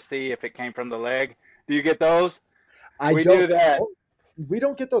leg to see if it came from the leg. Do you get those? I We don't. do that. We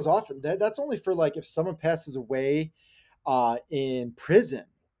don't get those often. That's only for like if someone passes away in prison,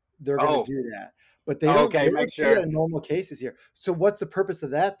 they're going to Oh, do that. But okay, they don't make do that sure. in normal cases here. So what's the purpose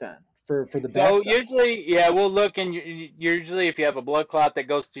of that then for the So backside? usually, yeah, we'll look and usually if you have a blood clot that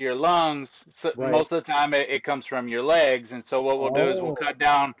goes to your lungs, so Right. most of the time it comes from your legs. And so what we'll do is we'll Oh, cut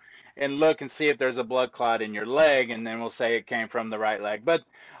down and look and see if there's a blood clot in your leg, and then we'll say it came from the right leg. But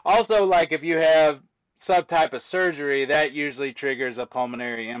also, like if you have some type of surgery, that usually triggers a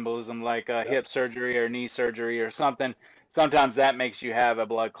pulmonary embolism, like a yep. hip surgery or knee surgery or something. Sometimes that makes you have a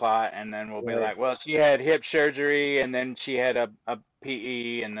blood clot, and then we'll be Right. like, well, she had hip surgery, and then she had a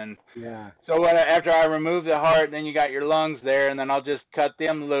PE, and then Yeah. so after I remove the heart, then you got your lungs there, and then I'll just cut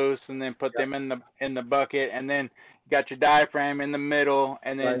them loose and then put Yep. them in the bucket, and then you got your diaphragm in the middle,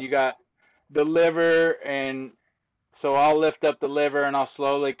 and then Right. you got the liver, and so I'll lift up the liver and I'll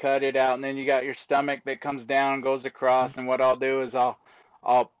slowly cut it out, and then you got your stomach that comes down, goes across, and what I'll do is I'll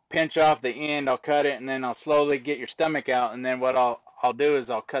pinch off the end, I'll cut it, and then I'll slowly get your stomach out, and then what I'll do is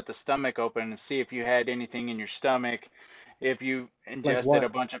I'll cut the stomach open and see if you had anything in your stomach. If you Like ingested what? a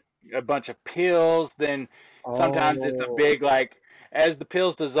bunch of pills, then sometimes it's a Oh, big like as the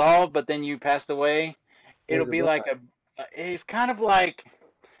pills dissolve, but then you passed away, what it'll does it be look like like? it's kind of like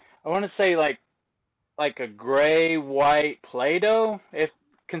I want to say like a gray white Play-Doh. If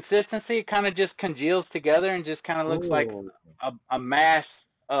consistency kind of just congeals together and just kind of looks like Oh, a mass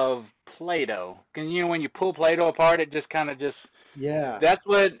of Play-Doh. And when you pull Play-Doh apart, it just kind of just yeah. that's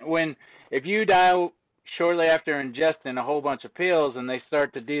what when if you die shortly after ingesting a whole bunch of pills and they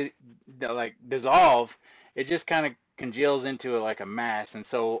start to like dissolve, it just kind of congeals into like a mass. And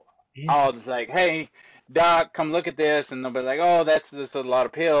so I'll just Interesting. like, hey, doc, come look at this, and they'll be like, oh, that's a lot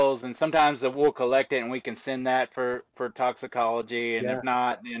of pills. And sometimes we'll collect it and we can send that for toxicology. And Yeah. if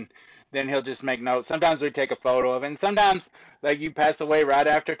not, then then he'll just make notes. Sometimes we take a photo of it, and sometimes like you pass away right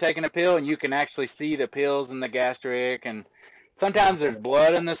after taking a pill, and you can actually see the pills in the gastric, and sometimes there's Wow.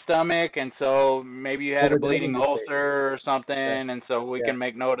 blood in the stomach, and so maybe you What had a would that bleeding indicate? ulcer or something, Yeah. and so we Yeah. can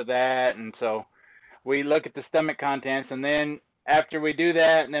make note of that, and so we look at the stomach contents, and then after we do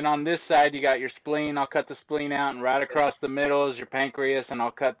that, and then on this side you got your spleen. I'll cut the spleen out, and right Yep. across the middle is your pancreas, and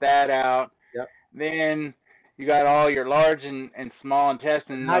I'll cut that out. Yep. Then you got all your large and small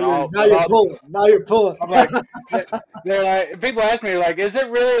intestine, Now and you're all, now but you're all, pulling. Now you're pulling. I'm like, they're like, people ask me like, is it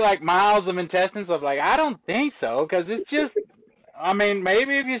really like miles of intestines? I'm like, I don't think so, because it's just, I mean,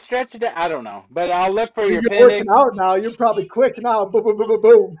 maybe if you stretch it, I don't know, but I'll look for your You're working appendix. out now. You're probably quick now. Boom, boom, boom, boom,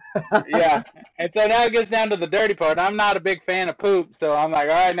 boom. Yeah. And so now it gets down to the dirty part. I'm not a big fan of poop, so I'm like,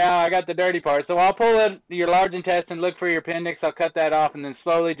 all right, now I got the dirty part. So I'll pull it, your large intestine, look for your appendix. I'll cut that off, and then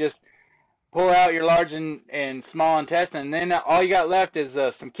slowly just pull out your large and small intestine. And then all you got left is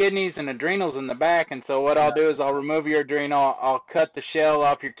some kidneys and adrenals in the back. And so what I'll Yeah. do is I'll remove your adrenal. I'll cut the shell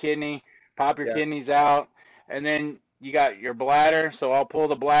off your kidney, pop your Yeah. kidneys out, and then you got your bladder. So I'll pull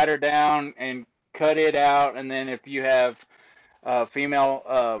the bladder down and cut it out. And then if you have female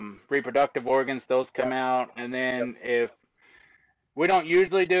reproductive organs, those come Yep. out. And Yep. then if we don't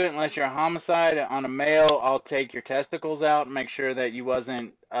usually do it unless you're a homicide. On a male, I'll take your testicles out and make sure that you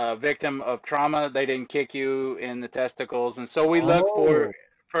wasn't a victim of trauma. They didn't kick you in the testicles. And so we look Oh.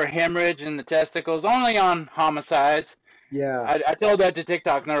 for hemorrhage in the testicles only on homicides. Yeah. I told that to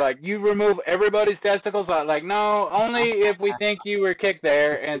TikTok, and they're like, "You remove everybody's testicles?" I'm like, "No, only if we think you were kicked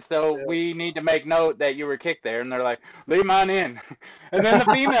there, and so we need to make note that you were kicked there." And they're like, "Leave mine in." And then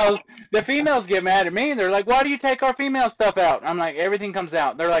the females get mad at me, and they're like, "Why do you take our female stuff out?" I'm like, "Everything comes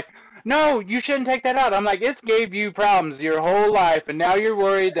out." They're like, "No, you shouldn't take that out." I'm like, "It's gave you problems your whole life, and now you're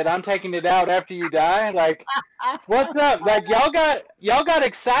worried that I'm taking it out after you die." Like, what's up? Like y'all got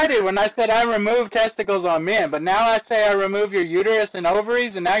excited when I said I remove testicles on men, but now I say I remove your uterus and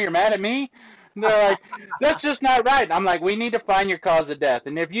ovaries, and now you're mad at me? And they're like, that's just not right. I'm like, we need to find your cause of death,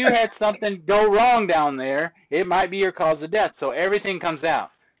 and if you had something go wrong down there, it might be your cause of death. So everything comes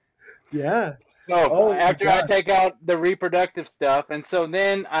out. Yeah. So Oh my after I gosh. take out the reproductive stuff, and so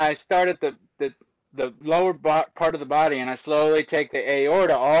then I start at the lower part of the body, and I slowly take the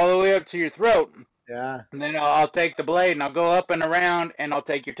aorta all the way up to your throat. Yeah. And then I'll take the blade and I'll go up and around and I'll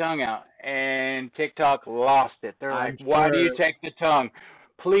take your tongue out. And TikTok lost it. They're I'm like, why do you sure. take the tongue?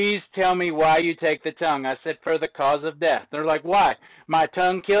 Please tell me why you take the tongue. I said, for the cause of death. They're like, why? My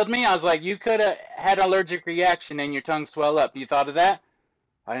tongue killed me? I was like, you could have had an allergic reaction and your tongue swell up. You thought of that?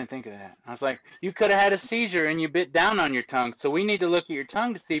 I didn't think of that. I was like, you could have had a seizure and you bit down on your tongue. So we need to look at your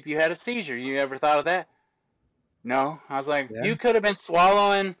tongue to see if you had a seizure. You ever thought of that? No. I was like, Yeah. you could have been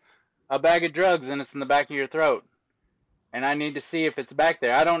swallowing a bag of drugs and it's in the back of your throat, and I need to see if it's back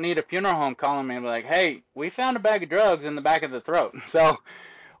there. I don't need a funeral home calling me and be like, "Hey, we found a bag of drugs in the back of the throat." So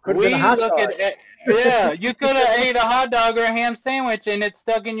Could have been a we hot look dog. at it. Yeah, you could have ate a hot dog or a ham sandwich and it's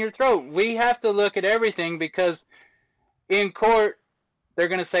stuck in your throat. We have to look at everything because in court they're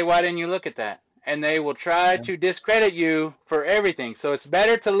going to say, "Why didn't you look at that?" And they will try Yeah. to discredit you for everything. So it's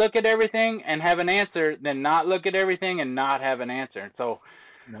better to look at everything and have an answer than not look at everything and not have an answer. So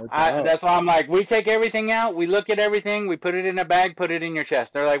No doubt. that's why I'm like, we take everything out, we look at everything, we put it in a bag, put it in your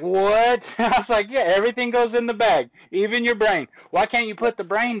chest. They're like, what? I was like, yeah, everything goes in the bag, even your brain. Why can't you put the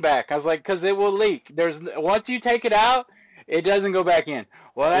brain back? I was like, because it will leak. There's once you take it out, it doesn't go back in.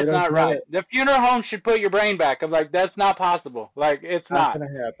 Well, They that's don't not get right. it. The funeral home should put your brain back. I'm like, that's not possible. Like, it's Not not.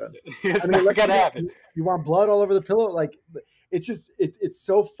 gonna happen. I It's mean, not like gonna happen. you want blood all over the pillow. Like it's just it's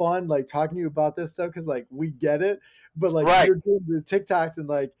so fun like talking to you about this stuff because like we get it, but like Right. you're doing the TikToks and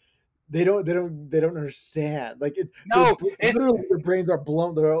like they don't understand. Like No, literally their brains are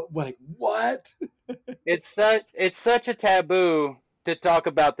blown. They're like, what? it's such a taboo to talk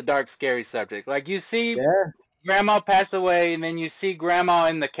about the dark, scary subject. Like you see Yeah. grandma pass away and then you see grandma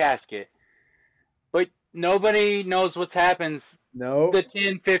in the casket, but nobody knows what's happens No. the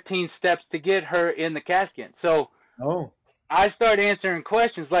 10, 15 steps to get her in the casket. So No. I started answering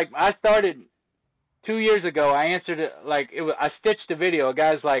questions. Like I started 2 years ago. I answered it like I stitched a video. A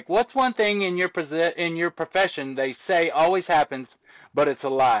guy's like, what's one thing in your profession they say always happens but it's a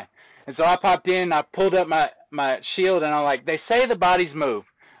lie? And so I popped in, I pulled up my shield, and I'm like, they say the bodies move,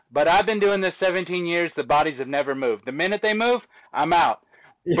 but I've been doing this 17 years. The bodies have never moved. The minute they move, I'm out.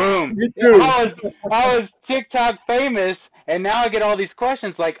 Yeah, Boom. me too. I was TikTok famous, and now I get all these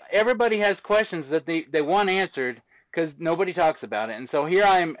questions. Like everybody has questions that they want answered because nobody talks about it. And so here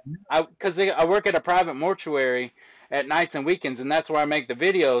I am, because I work at a private mortuary at nights and weekends, and that's where I make the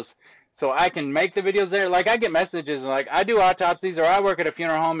videos. so I can make the videos there. Like I get messages like I do autopsies or I work at a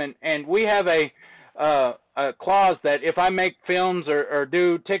funeral home, and we have a clause that if I make films or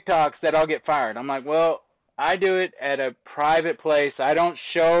do TikToks that I'll get fired. I'm like, well, I do it at a private place. I don't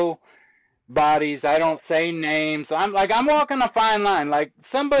show bodies. I don't say names. I'm like I'm walking a fine line. Like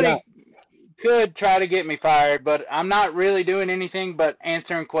somebody Yes. could try to get me fired, but I'm not really doing anything but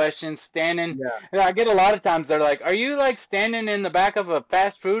answering questions, standing. Yeah. I get a lot of times they're like, "Are you like standing in the back of a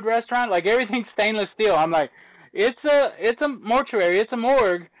fast food restaurant? Like everything's stainless steel." I'm like, "It's a mortuary, it's a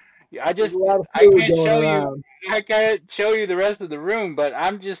morgue. I There's a just lot of I food can't going show you around. I can't show you the rest of the room, but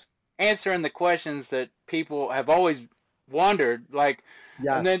I'm just answering the questions that people have always wondered. Like,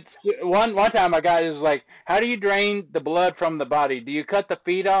 and then Yes. one time a guy was like, "How do you drain the blood from the body? Do you cut the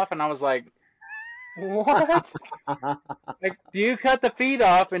feet off?" And I was like, what? Like, do you cut the feet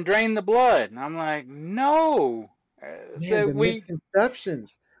off and drain the blood? And I'm like, no. Man, So the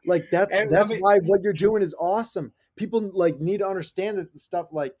misconceptions. Like I that's mean, why what you're doing is awesome. People like need to understand that the stuff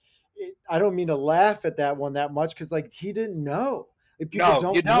like I don't mean to laugh at that one that much because like he didn't know. Like people no,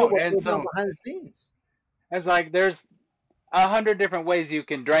 you don't know don't. what And goes on so behind the scenes. it's like there's 100 different ways you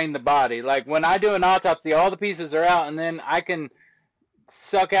can drain the body. Like when I do an autopsy, all the pieces are out, and then I can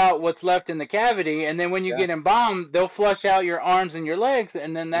suck out what's left in the cavity. And then when you Yeah, get embalmed, they'll flush out your arms and your legs,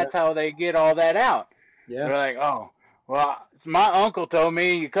 and then yeah, that's how they get all that out. yeah. They're like, oh, well, my uncle told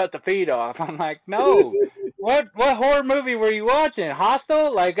me you cut the feet off. I'm like, no. What horror movie were you watching?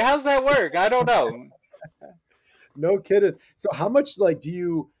 Hostel? Like, how's that work? I don't know. No kidding. So how much like do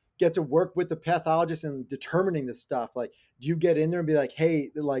you get to work with the pathologist in determining this stuff? Like, do you get in there and be like,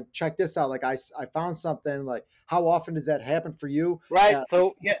 hey, like check this out. Like I found something. Like, how often does that happen for you? Right.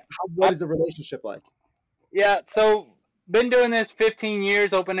 So yeah, What I is the relationship like? yeah. So been doing this 15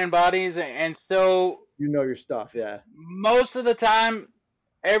 years, opening bodies, and so You know your stuff. Yeah. most of the time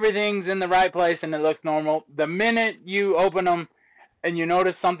everything's in the right place and it looks normal. The minute you open them and you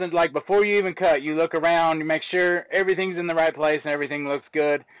notice something, like before you even cut, you look around, you make sure everything's in the right place and everything looks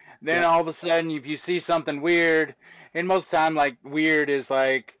good. Then Yeah. all of a sudden, if you see something weird, and most of the time, like weird is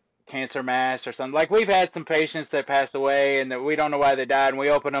like cancer mass or something. Like we've had some patients that passed away and that we don't know why they died, and we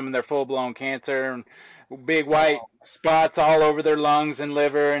open them and they're full blown cancer and big white Oh, spots all over their lungs and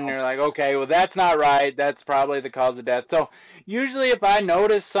liver, and you're like, okay, well that's not right. That's probably the cause of death. So usually if I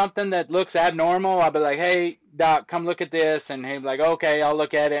notice something that looks abnormal, I'll be like, hey, doc, come look at this. And he'll be like, okay, I'll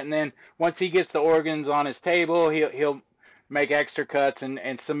look at it. And then once he gets the organs on his table, he'll make extra cuts and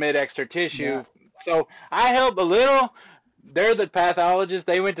submit extra yeah. tissue. So I help a little. They're the pathologist.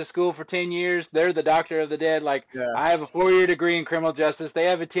 They went to school for 10 years. They're the doctor of the dead. Like, Yeah. I have a 4 year degree in criminal justice. They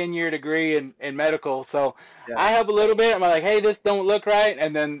have a 10-year degree in medical. So Yeah. I help a little bit. I'm like, hey, this don't look right.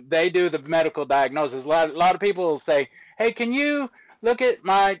 And then they do the medical diagnosis. A lot of people will say, hey, can you look at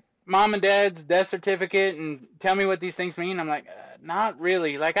my mom and dad's death certificate and tell me what these things mean? I'm like, not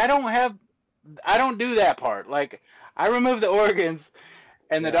really. Like, I don't do that part. Like, I remove the organs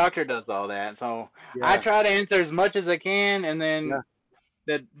and the Yeah. doctor does all that. So I Yeah. try to answer as much as I can, and Yeah.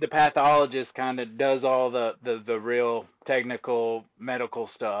 then the pathologist kind of does all the real technical medical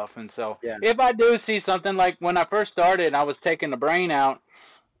stuff. And so Yeah. if I do see something, like when I first started, I was taking the brain out,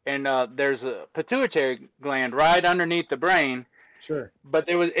 and there's a pituitary gland right underneath the brain, Sure. but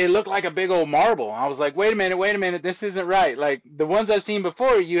it looked like a big old marble. I was like, wait a minute, this isn't right. Like the ones I've seen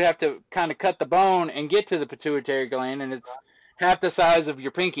before, you have to kind of cut the bone and get to the pituitary gland, and it's half the size of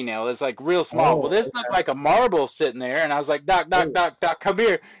your pinky nail. It's like real small. Well, Oh, this looked like a marble sitting there, and I was like, oh, doc, come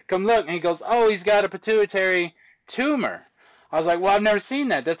here, come look. And he goes, oh, he's got a pituitary tumor. I was like, well, I've never seen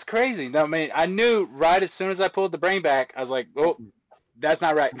that. That's crazy. No, I mean, I knew right as soon as I pulled the brain back. I was like, oh, something. that's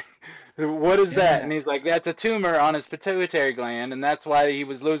not right. What is that? Yeah. And he's like, that's a tumor on his pituitary gland, and that's why he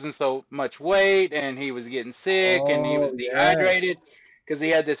was losing so much weight, and he was getting sick, and he was Oh, yeah. dehydrated because he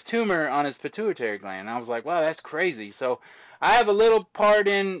had this tumor on his pituitary gland. And I was like, wow, that's crazy. So I have a little part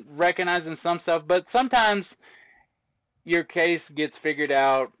in recognizing some stuff, but sometimes your case gets figured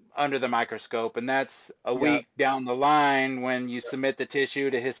out under the microscope, and that's a Yeah. week down the line when you submit the tissue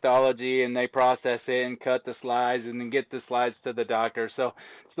to histology and they process it and cut the slides and then get the slides to the doctor. So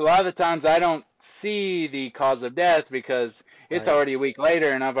a lot of the times I don't see the cause of death because it's Right. already a week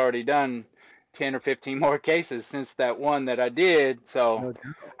later and I've already done 10 or 15 more cases since that one that I did. So No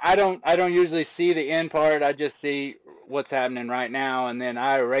doubt. I don't usually see the end part. I just see what's happening right now, and then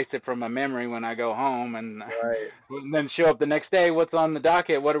I erase it from my memory when I go home, and Right. then show up the next day. What's on the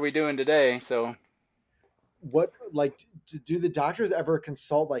docket? What are we doing today? So What like do the doctors ever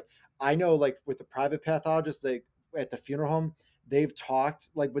consult like I know like with the private pathologists they at the funeral home they've talked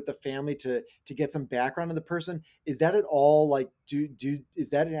like with the family to get some background on the person. Is that at all like do is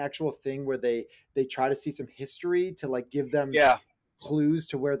that an actual thing where they try to see some history to like give them Yeah. clues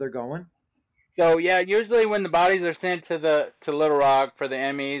to where they're going? So yeah, usually when the bodies are sent to Little Rock for the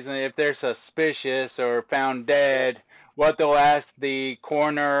Emmys, and if they're suspicious or found dead, what they'll ask the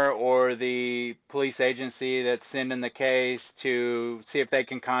coroner or the police agency that's sending the case to see if they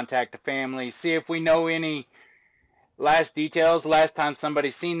can contact the family, see if we know any last details, last time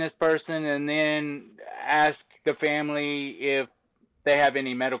somebody seen this person, and then ask the family if they have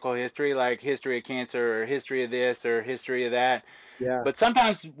any medical history, like history of cancer or history of this or history of that. Yeah. But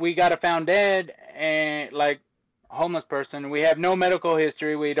sometimes we got a found dead and like a homeless person. We have no medical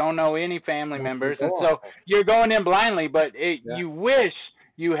history. We don't know any family Nothing to members, and go so off. you're going in blindly. But Yeah. you wish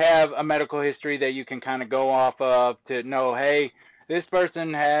you have a medical history that you can kind of go off of to know, hey, this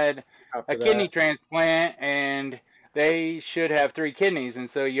person had Out a for kidney that. transplant and they should have three kidneys, and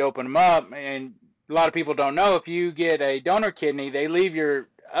so you open them up, and a lot of people don't know if you get a donor kidney, they leave your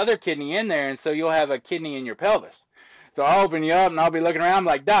other kidney in there, and so you'll have a kidney in your pelvis. So I'll open you up and I'll be looking around I'm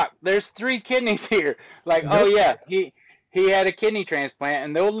like, Doc, there's three kidneys here. Like, oh No. yeah, he had a kidney transplant,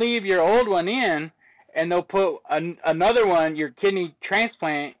 and they'll leave your old one in, and they'll put another one, your kidney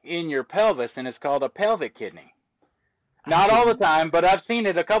transplant, in your pelvis, and it's called a pelvic kidney. I Not all the didn't. time, but I've seen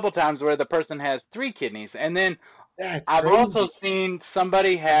it a couple times where the person has three kidneys, and then That's I've also crazy. seen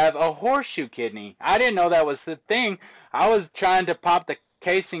somebody have a horseshoe kidney. I didn't know that was the thing. I was trying to pop the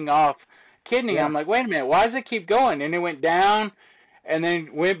casing off kidney. Yeah. I'm like, wait a minute, why does it keep going? And it went down and then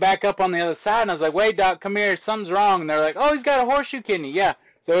went back up on the other side. And I was like, wait, Doc, come here. Something's wrong. And they're like, oh, he's got a horseshoe kidney. Yeah.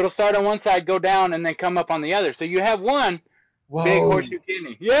 So it'll start on one side, go down, and then come up on the other. So you have one big Whoa. horseshoe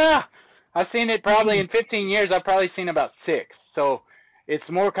kidney. Yeah. I've seen it probably Dang. in 15 years. I've probably seen about six. So it's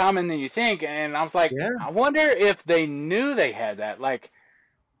more common than you think. And I was like, Yeah. I wonder if they knew they had that. Like,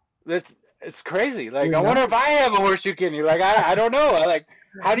 that's it's crazy. Like, You're I wonder nuts. if I have a horseshoe kidney. Like, I don't know. Like,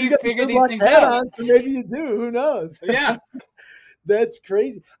 how do You you got a figure good these luck things hat out? on, so maybe you do. Who knows? Yeah, That's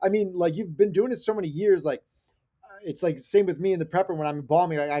crazy. I mean, like you've been doing it so many years. Like it's like same with me in the prepper when I'm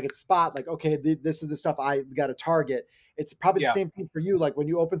embalming. Like I could spot like, okay, this is the stuff I got to target. It's probably the yeah, same thing for you. Like when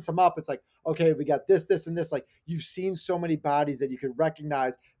you open some up, it's like, okay, we got this, and this. Like you've seen so many bodies that you can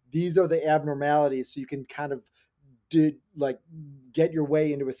recognize these are the abnormalities, so you can kind of like get your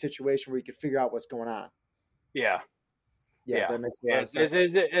way into a situation where you can figure out what's going on. yeah, Yeah, yeah. that makes a lot Yeah,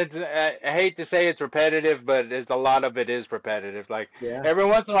 of sense. I hate to say it's repetitive, but it's a lot of it is repetitive. Like Yeah. every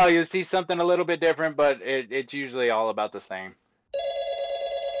once in a while you see something a little bit different, but it's usually all about the same.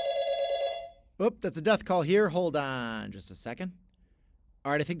 Oop, that's a death call here. Hold on just a second.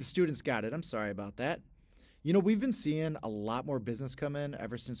 All right, I think the students got it. I'm sorry about that. You know, we've been seeing a lot more business come in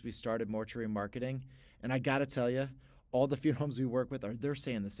ever since we started mortuary marketing. And I got to tell you, all the funeral homes we work with they're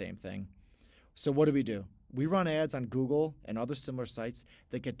saying the same thing. So what do? We run ads on Google and other similar sites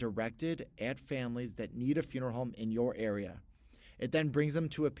that get directed at families that need a funeral home in your area. It then brings them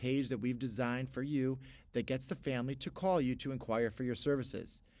to a page that we've designed for you that gets the family to call you to inquire for your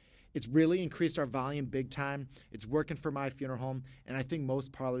services. It's really increased our volume big time. It's working for my funeral home, and I think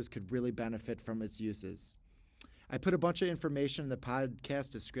most parlors could really benefit from its uses. I put a bunch of information in the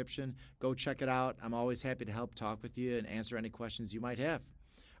podcast description. Go check it out. I'm always happy to help talk with you and answer any questions you might have.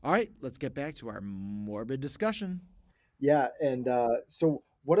 All right, let's get back to our morbid discussion. Yeah, and so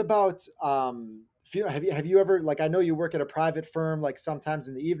what about have you ever like I know you work at a private firm like sometimes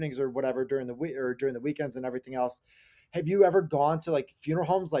in the evenings or whatever during the week or during the weekends and everything else. Have you ever gone to like funeral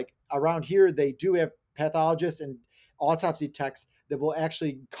homes like around here they do have pathologists and autopsy techs that will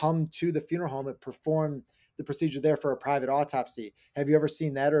actually come to the funeral home and perform the procedure there for a private autopsy. Have you ever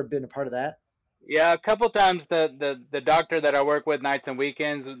seen that or been a part of that? Yeah, a couple times the doctor that I work with nights and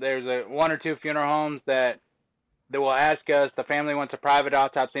weekends, there's a one or two funeral homes that they will ask us, the family wants a private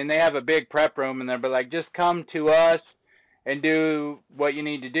autopsy, and they have a big prep room, and they'll be like, just come to us and do what you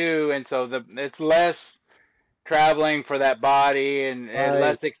need to do. And so it's less traveling for that body and Right.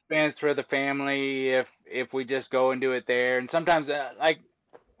 less expense for the family if we just go and do it there. And sometimes, like,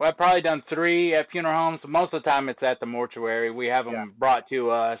 well, I've probably done three at funeral homes. Most of the time, it's at the mortuary. We have Yeah. them brought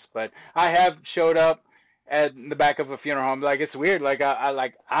to us, but I have showed up at the back of a funeral home. Like it's weird. Like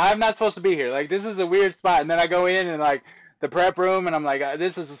I'm not supposed to be here. Like this is a weird spot. And then I go in and like the prep room, and I'm like,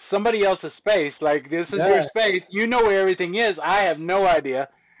 this is somebody else's space. Like this is your Yeah. space. You know where everything is. I have no idea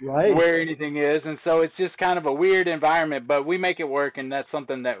Right. where anything is, and so it's just kind of a weird environment. But we make it work, and that's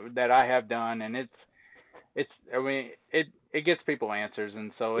something that I have done, and it's I mean it gets people answers,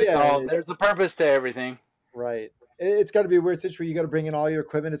 and so it's Yeah. all there's a purpose to everything. Right. it's got to be a weird situation where you got to bring in all your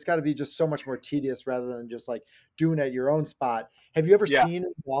equipment. It's got to be just so much more tedious rather than just like doing it at your own spot. Have you ever Yeah. seen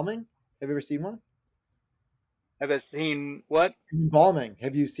embalming? Have you ever seen one? Have I seen what? Embalming.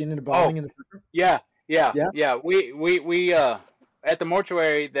 Have you seen an Oh, embalming in the future? yeah, yeah, Yeah. yeah. We at the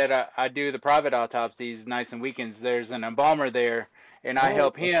mortuary that I do the private autopsies nights and weekends. There's an embalmer there, and I Oh,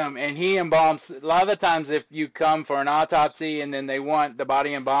 help him, and he embalms. A lot of the times, if you come for an autopsy and then they want the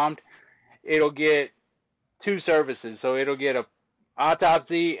body embalmed, it'll get two services. So it'll get a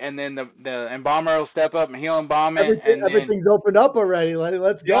autopsy, and then the embalmer will step up and he'll embalm it, and then everything's opened up already. Like,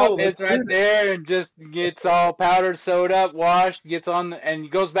 let's go. yep, it's Let's right shoot it. there and just gets all powdered, sewed up, washed, gets on, and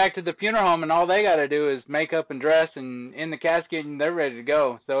goes back to the funeral home, and all they got to do is make up and dress and in the casket, and they're ready to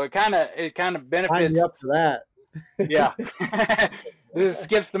go. So it kind of Sign me benefits. up for that. Yeah, this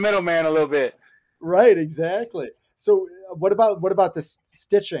skips the middleman a little bit. Right, exactly. So, what about the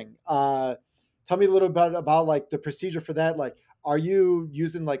stitching? Tell me a little bit about like the procedure for that. Like, are you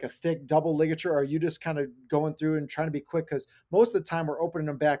using like a thick double ligature, or are you just kind of going through and trying to be quick? Because most of the time we're opening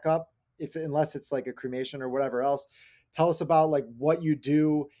them back up, if unless it's like a cremation or whatever else. Tell us about like what you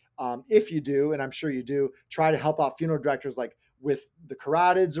do, if you do, and I'm sure you do. Try to help out funeral directors, like with the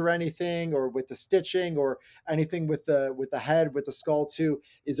carotids or anything, or with the stitching, or anything with the head, with the skull too.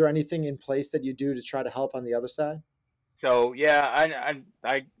 Is there anything in place that you do to try to help on the other side? So yeah,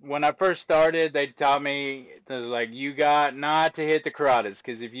 I when I first started, they taught me they was like you got not to hit the carotids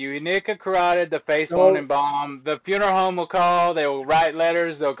because if you nick a carotid, the face won't No, embalm. The funeral home will call. They will write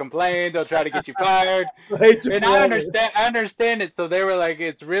letters. They'll complain. They'll try to get you fired. hate you And I forever. understand. I understand it. So they were like,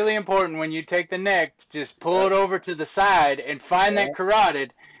 it's really important when you take the neck, just pull Yeah, it over to the side and find yeah, that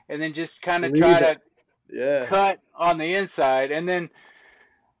carotid, and then just kind of try leave it. to Yeah, cut on the inside, and then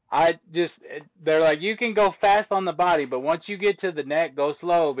I just they're like you can go fast on the body, but once you get to the neck, go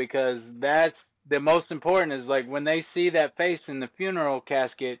slow because that's the most important is like when they see that face in the funeral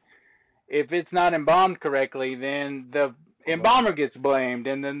casket, if it's not embalmed correctly, then the oh, embalmer gets blamed,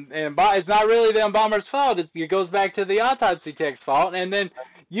 and then it's not really the embalmer's fault. It goes back to the autopsy tech's fault, and then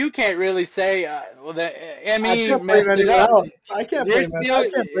you can't really say, well, the I ME can't blame messed it anyone up. else. I can't You're blame us. I still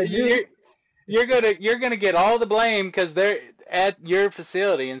can't blame you. you're gonna get all the blame because they're at your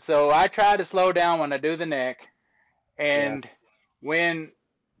facility, and so I try to slow down when I do the neck, Yeah, and when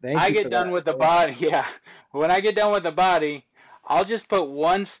thank I you for get that. done with the Yeah, body, yeah, when I get done with the body, I'll just put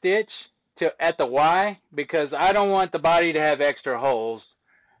one stitch to at the Y because I don't want the body to have extra holes,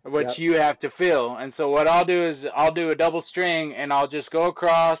 which yep. you have to fill. And so what I'll do is I'll do a double string and I'll just go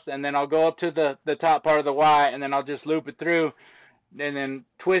across and then I'll go up to the top part of the Y and then I'll just loop it through and then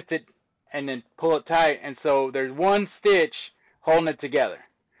twist it and then pull it tight. And so there's one stitch holding it together.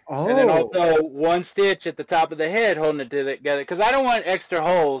 And then Oh, also one stitch at the top of the head holding it together because I don't want extra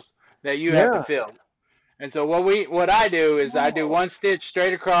holes that you have to yeah. fill. And so what I do is I do Oh, one stitch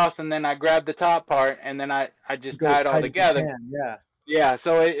straight across and then I grab the top part and then I just go tie as it all tight as you together. can. Yeah. Yeah,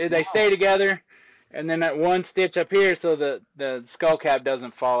 so they Wow. stay together and then that one stitch up here so the skull cap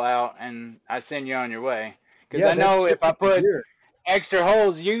doesn't fall out and I send you on your way. Because Yeah, I that's know if I different to put hear. extra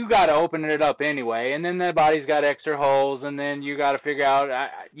holes, you got to open it up anyway, and then the body's got extra holes, and then you got to figure out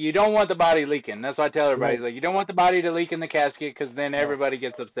you don't want the body leaking. That's why I tell everybody, Right. like you don't want the body to leak in the casket because then No. everybody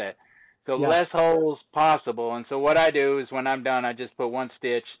gets upset. So Yeah. less holes possible. And so what I do is when I'm done, I just put one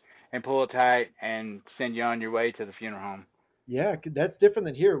stitch and pull it tight and send you on your way to the funeral home. Yeah, that's different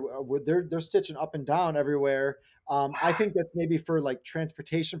than here. They're stitching up and down everywhere. I think that's maybe for like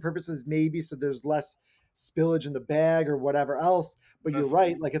transportation purposes, maybe so there's less spillage in the bag or whatever else. But you're That's,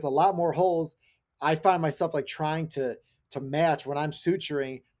 right, like it's a lot more holes. I find myself like trying to match when I'm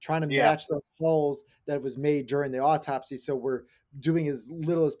suturing, trying to yeah, match those holes that was made during the autopsy. So we're doing as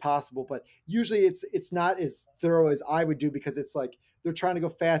little as possible. But usually it's not as thorough as I would do because it's like they're trying to go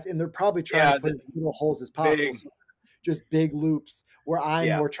fast and they're probably trying to yeah, put as little holes as possible. big, So just big loops where I'm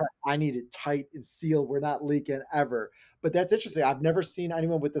yeah, more trying, I need it tight and sealed. We're not leaking ever. But that's interesting. I've never seen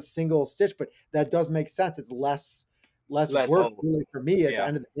anyone with a single stitch, but that does make sense. It's less less work holes. really for me at the Yeah.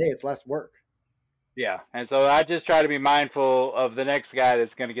 end of the day. It's less work. Yeah, and so I just try to be mindful of the next guy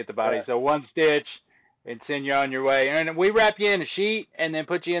that's going to get the body. Right. So one stitch and send you on your way. And we wrap you in a sheet and then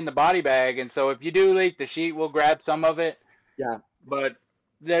put you in the body bag. And so if you do leak, the sheet will grab some of it, Yeah. but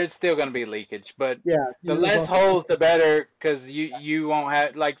there's still going to be leakage. But Yeah. the As less long as holes, the better, because you won't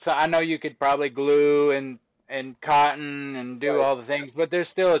have like. So I know you could probably glue and cotton and do right. all the things, but there's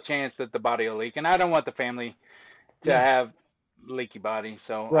still a chance that the body will leak. And I don't want the family to Yeah. have leaky body.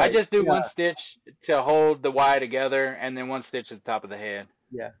 So I Right. just do one Yeah. stitch to hold the Y together and then one stitch at the top of the head.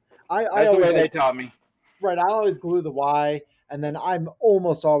 Yeah. I That's the always way like they taught me. right. I always glue the Y, and then I'm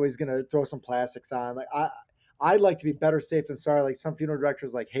almost always gonna throw some plastics on. Like I like to be better safe than sorry. Like some funeral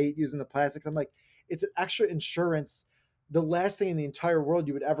directors like hate using the plastics. I'm like, it's an extra insurance. The last thing in the entire world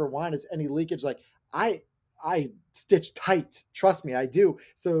you would ever want is any leakage. Like I I stitch tight. Trust me, I do.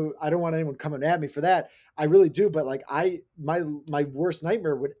 So I don't want anyone coming at me for that. I really do, but like my worst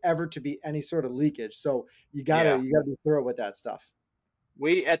nightmare would ever to be any sort of leakage. So Yeah. you gotta be thorough with that stuff.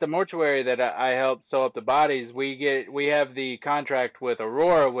 We at the mortuary that I help sew up the bodies, we have the contract with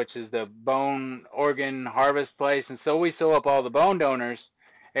Aurora, which is the bone organ harvest place, and so we sew up all the bone donors,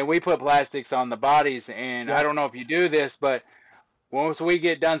 and we put plastics on the bodies. And I Yep. don't know if you do this, but once we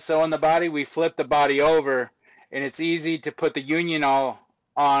get done sewing the body, we flip the body over, and it's easy to put the union all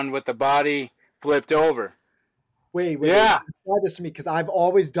on with the body flipped over. Wait. Yeah. Describe this to me because I've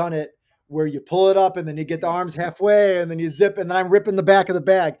always done it where you pull it up and then you get the arms halfway and then you zip and then I'm ripping the back of the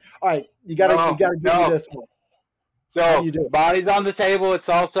bag. All right, you No, gotta give me no. this one. How do So you do it? body's on the table, it's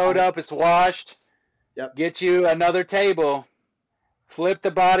all All sewed right. up, it's washed. Yep. Get you another table, flip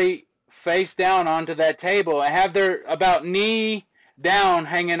the body face down onto that table, and have their about knee down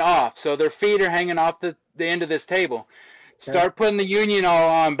hanging off. So their feet are hanging off the end of this table. Okay. Start putting the union all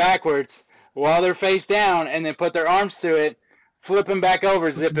on backwards while they're face down, and then put their arms through it, flip them back over,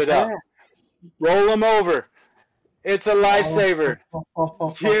 zip it up, Back. roll them over. It's a Oh. lifesaver.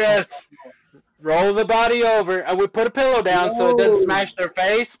 Yes. Roll the body over. I would put a pillow down so it doesn't Whoa. smash their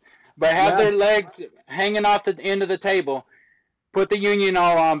face, but have Yeah, their legs hanging off the end of the table. Put the union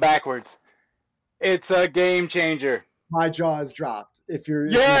all on backwards. It's a game changer. my jaw is dropped. If you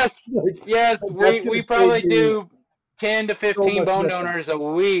Yes, yes. that's We gonna save probably me do 10 to so 15 much bone ripping. donors a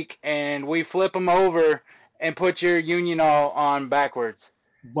week, and we flip them over and put your union all on backwards,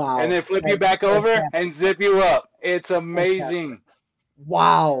 and Wow. then flip you That's back over fantastic. and zip you up. It's Fantastic. amazing.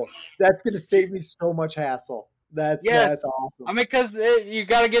 Wow. That's gonna save me so much hassle. That's Yes. I awesome. mean, because you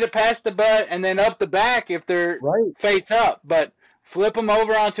got to get it past the butt and then up the back if they're Right. face up. But flip them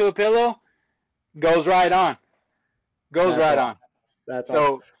over onto a pillow, goes right on. Goes That's right awesome. on. That's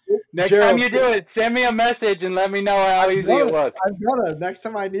awesome. So next time Gerald, you do it, send me a message and let me know how I'm easy it gonna. was. I'm gonna. Next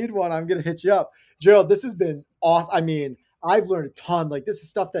time I need one, I'm gonna hit you up. Gerald, this has been awesome. I mean, I've learned a ton. Like this is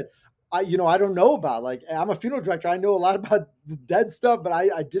stuff that I don't know about. Like I'm a funeral director. I know a lot about the dead stuff, but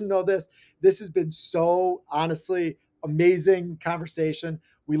I didn't know this. This has been so honestly amazing conversation.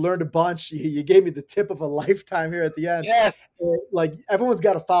 We learned a bunch. You gave me the tip of a lifetime here at the end. Yes. Like everyone's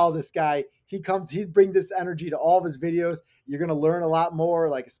got to follow this guy. He brings this energy to all of his videos. You're going to learn a lot more,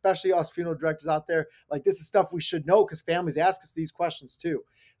 like especially us funeral directors out there. Like this is stuff we should know because families ask us these questions too.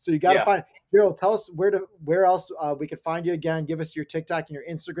 So you got to Yeah. find Gerald. Tell us where else we could find you again. Give us your TikTok and your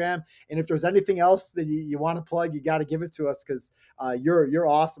Instagram, and if there's anything else that you want to plug, you got to give it to us because you're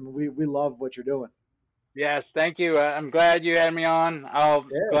awesome. We love what you're doing. Yes. Thank you. I'm glad you had me on. I'll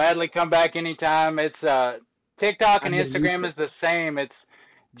Yeah, gladly come back anytime. It's TikTok and I'm gonna use Instagram it. is the same. It's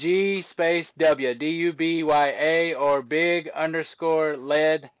G space W DUBYA or big underscore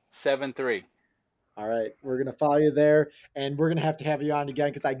lead 73. All right, we're gonna follow you there, and we're gonna have you on again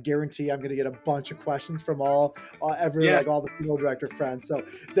because I guarantee I'm gonna get a bunch of questions from Yes. all the funeral director friends. So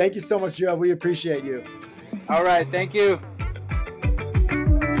thank you so much, Joe. We appreciate you. All right. Thank you.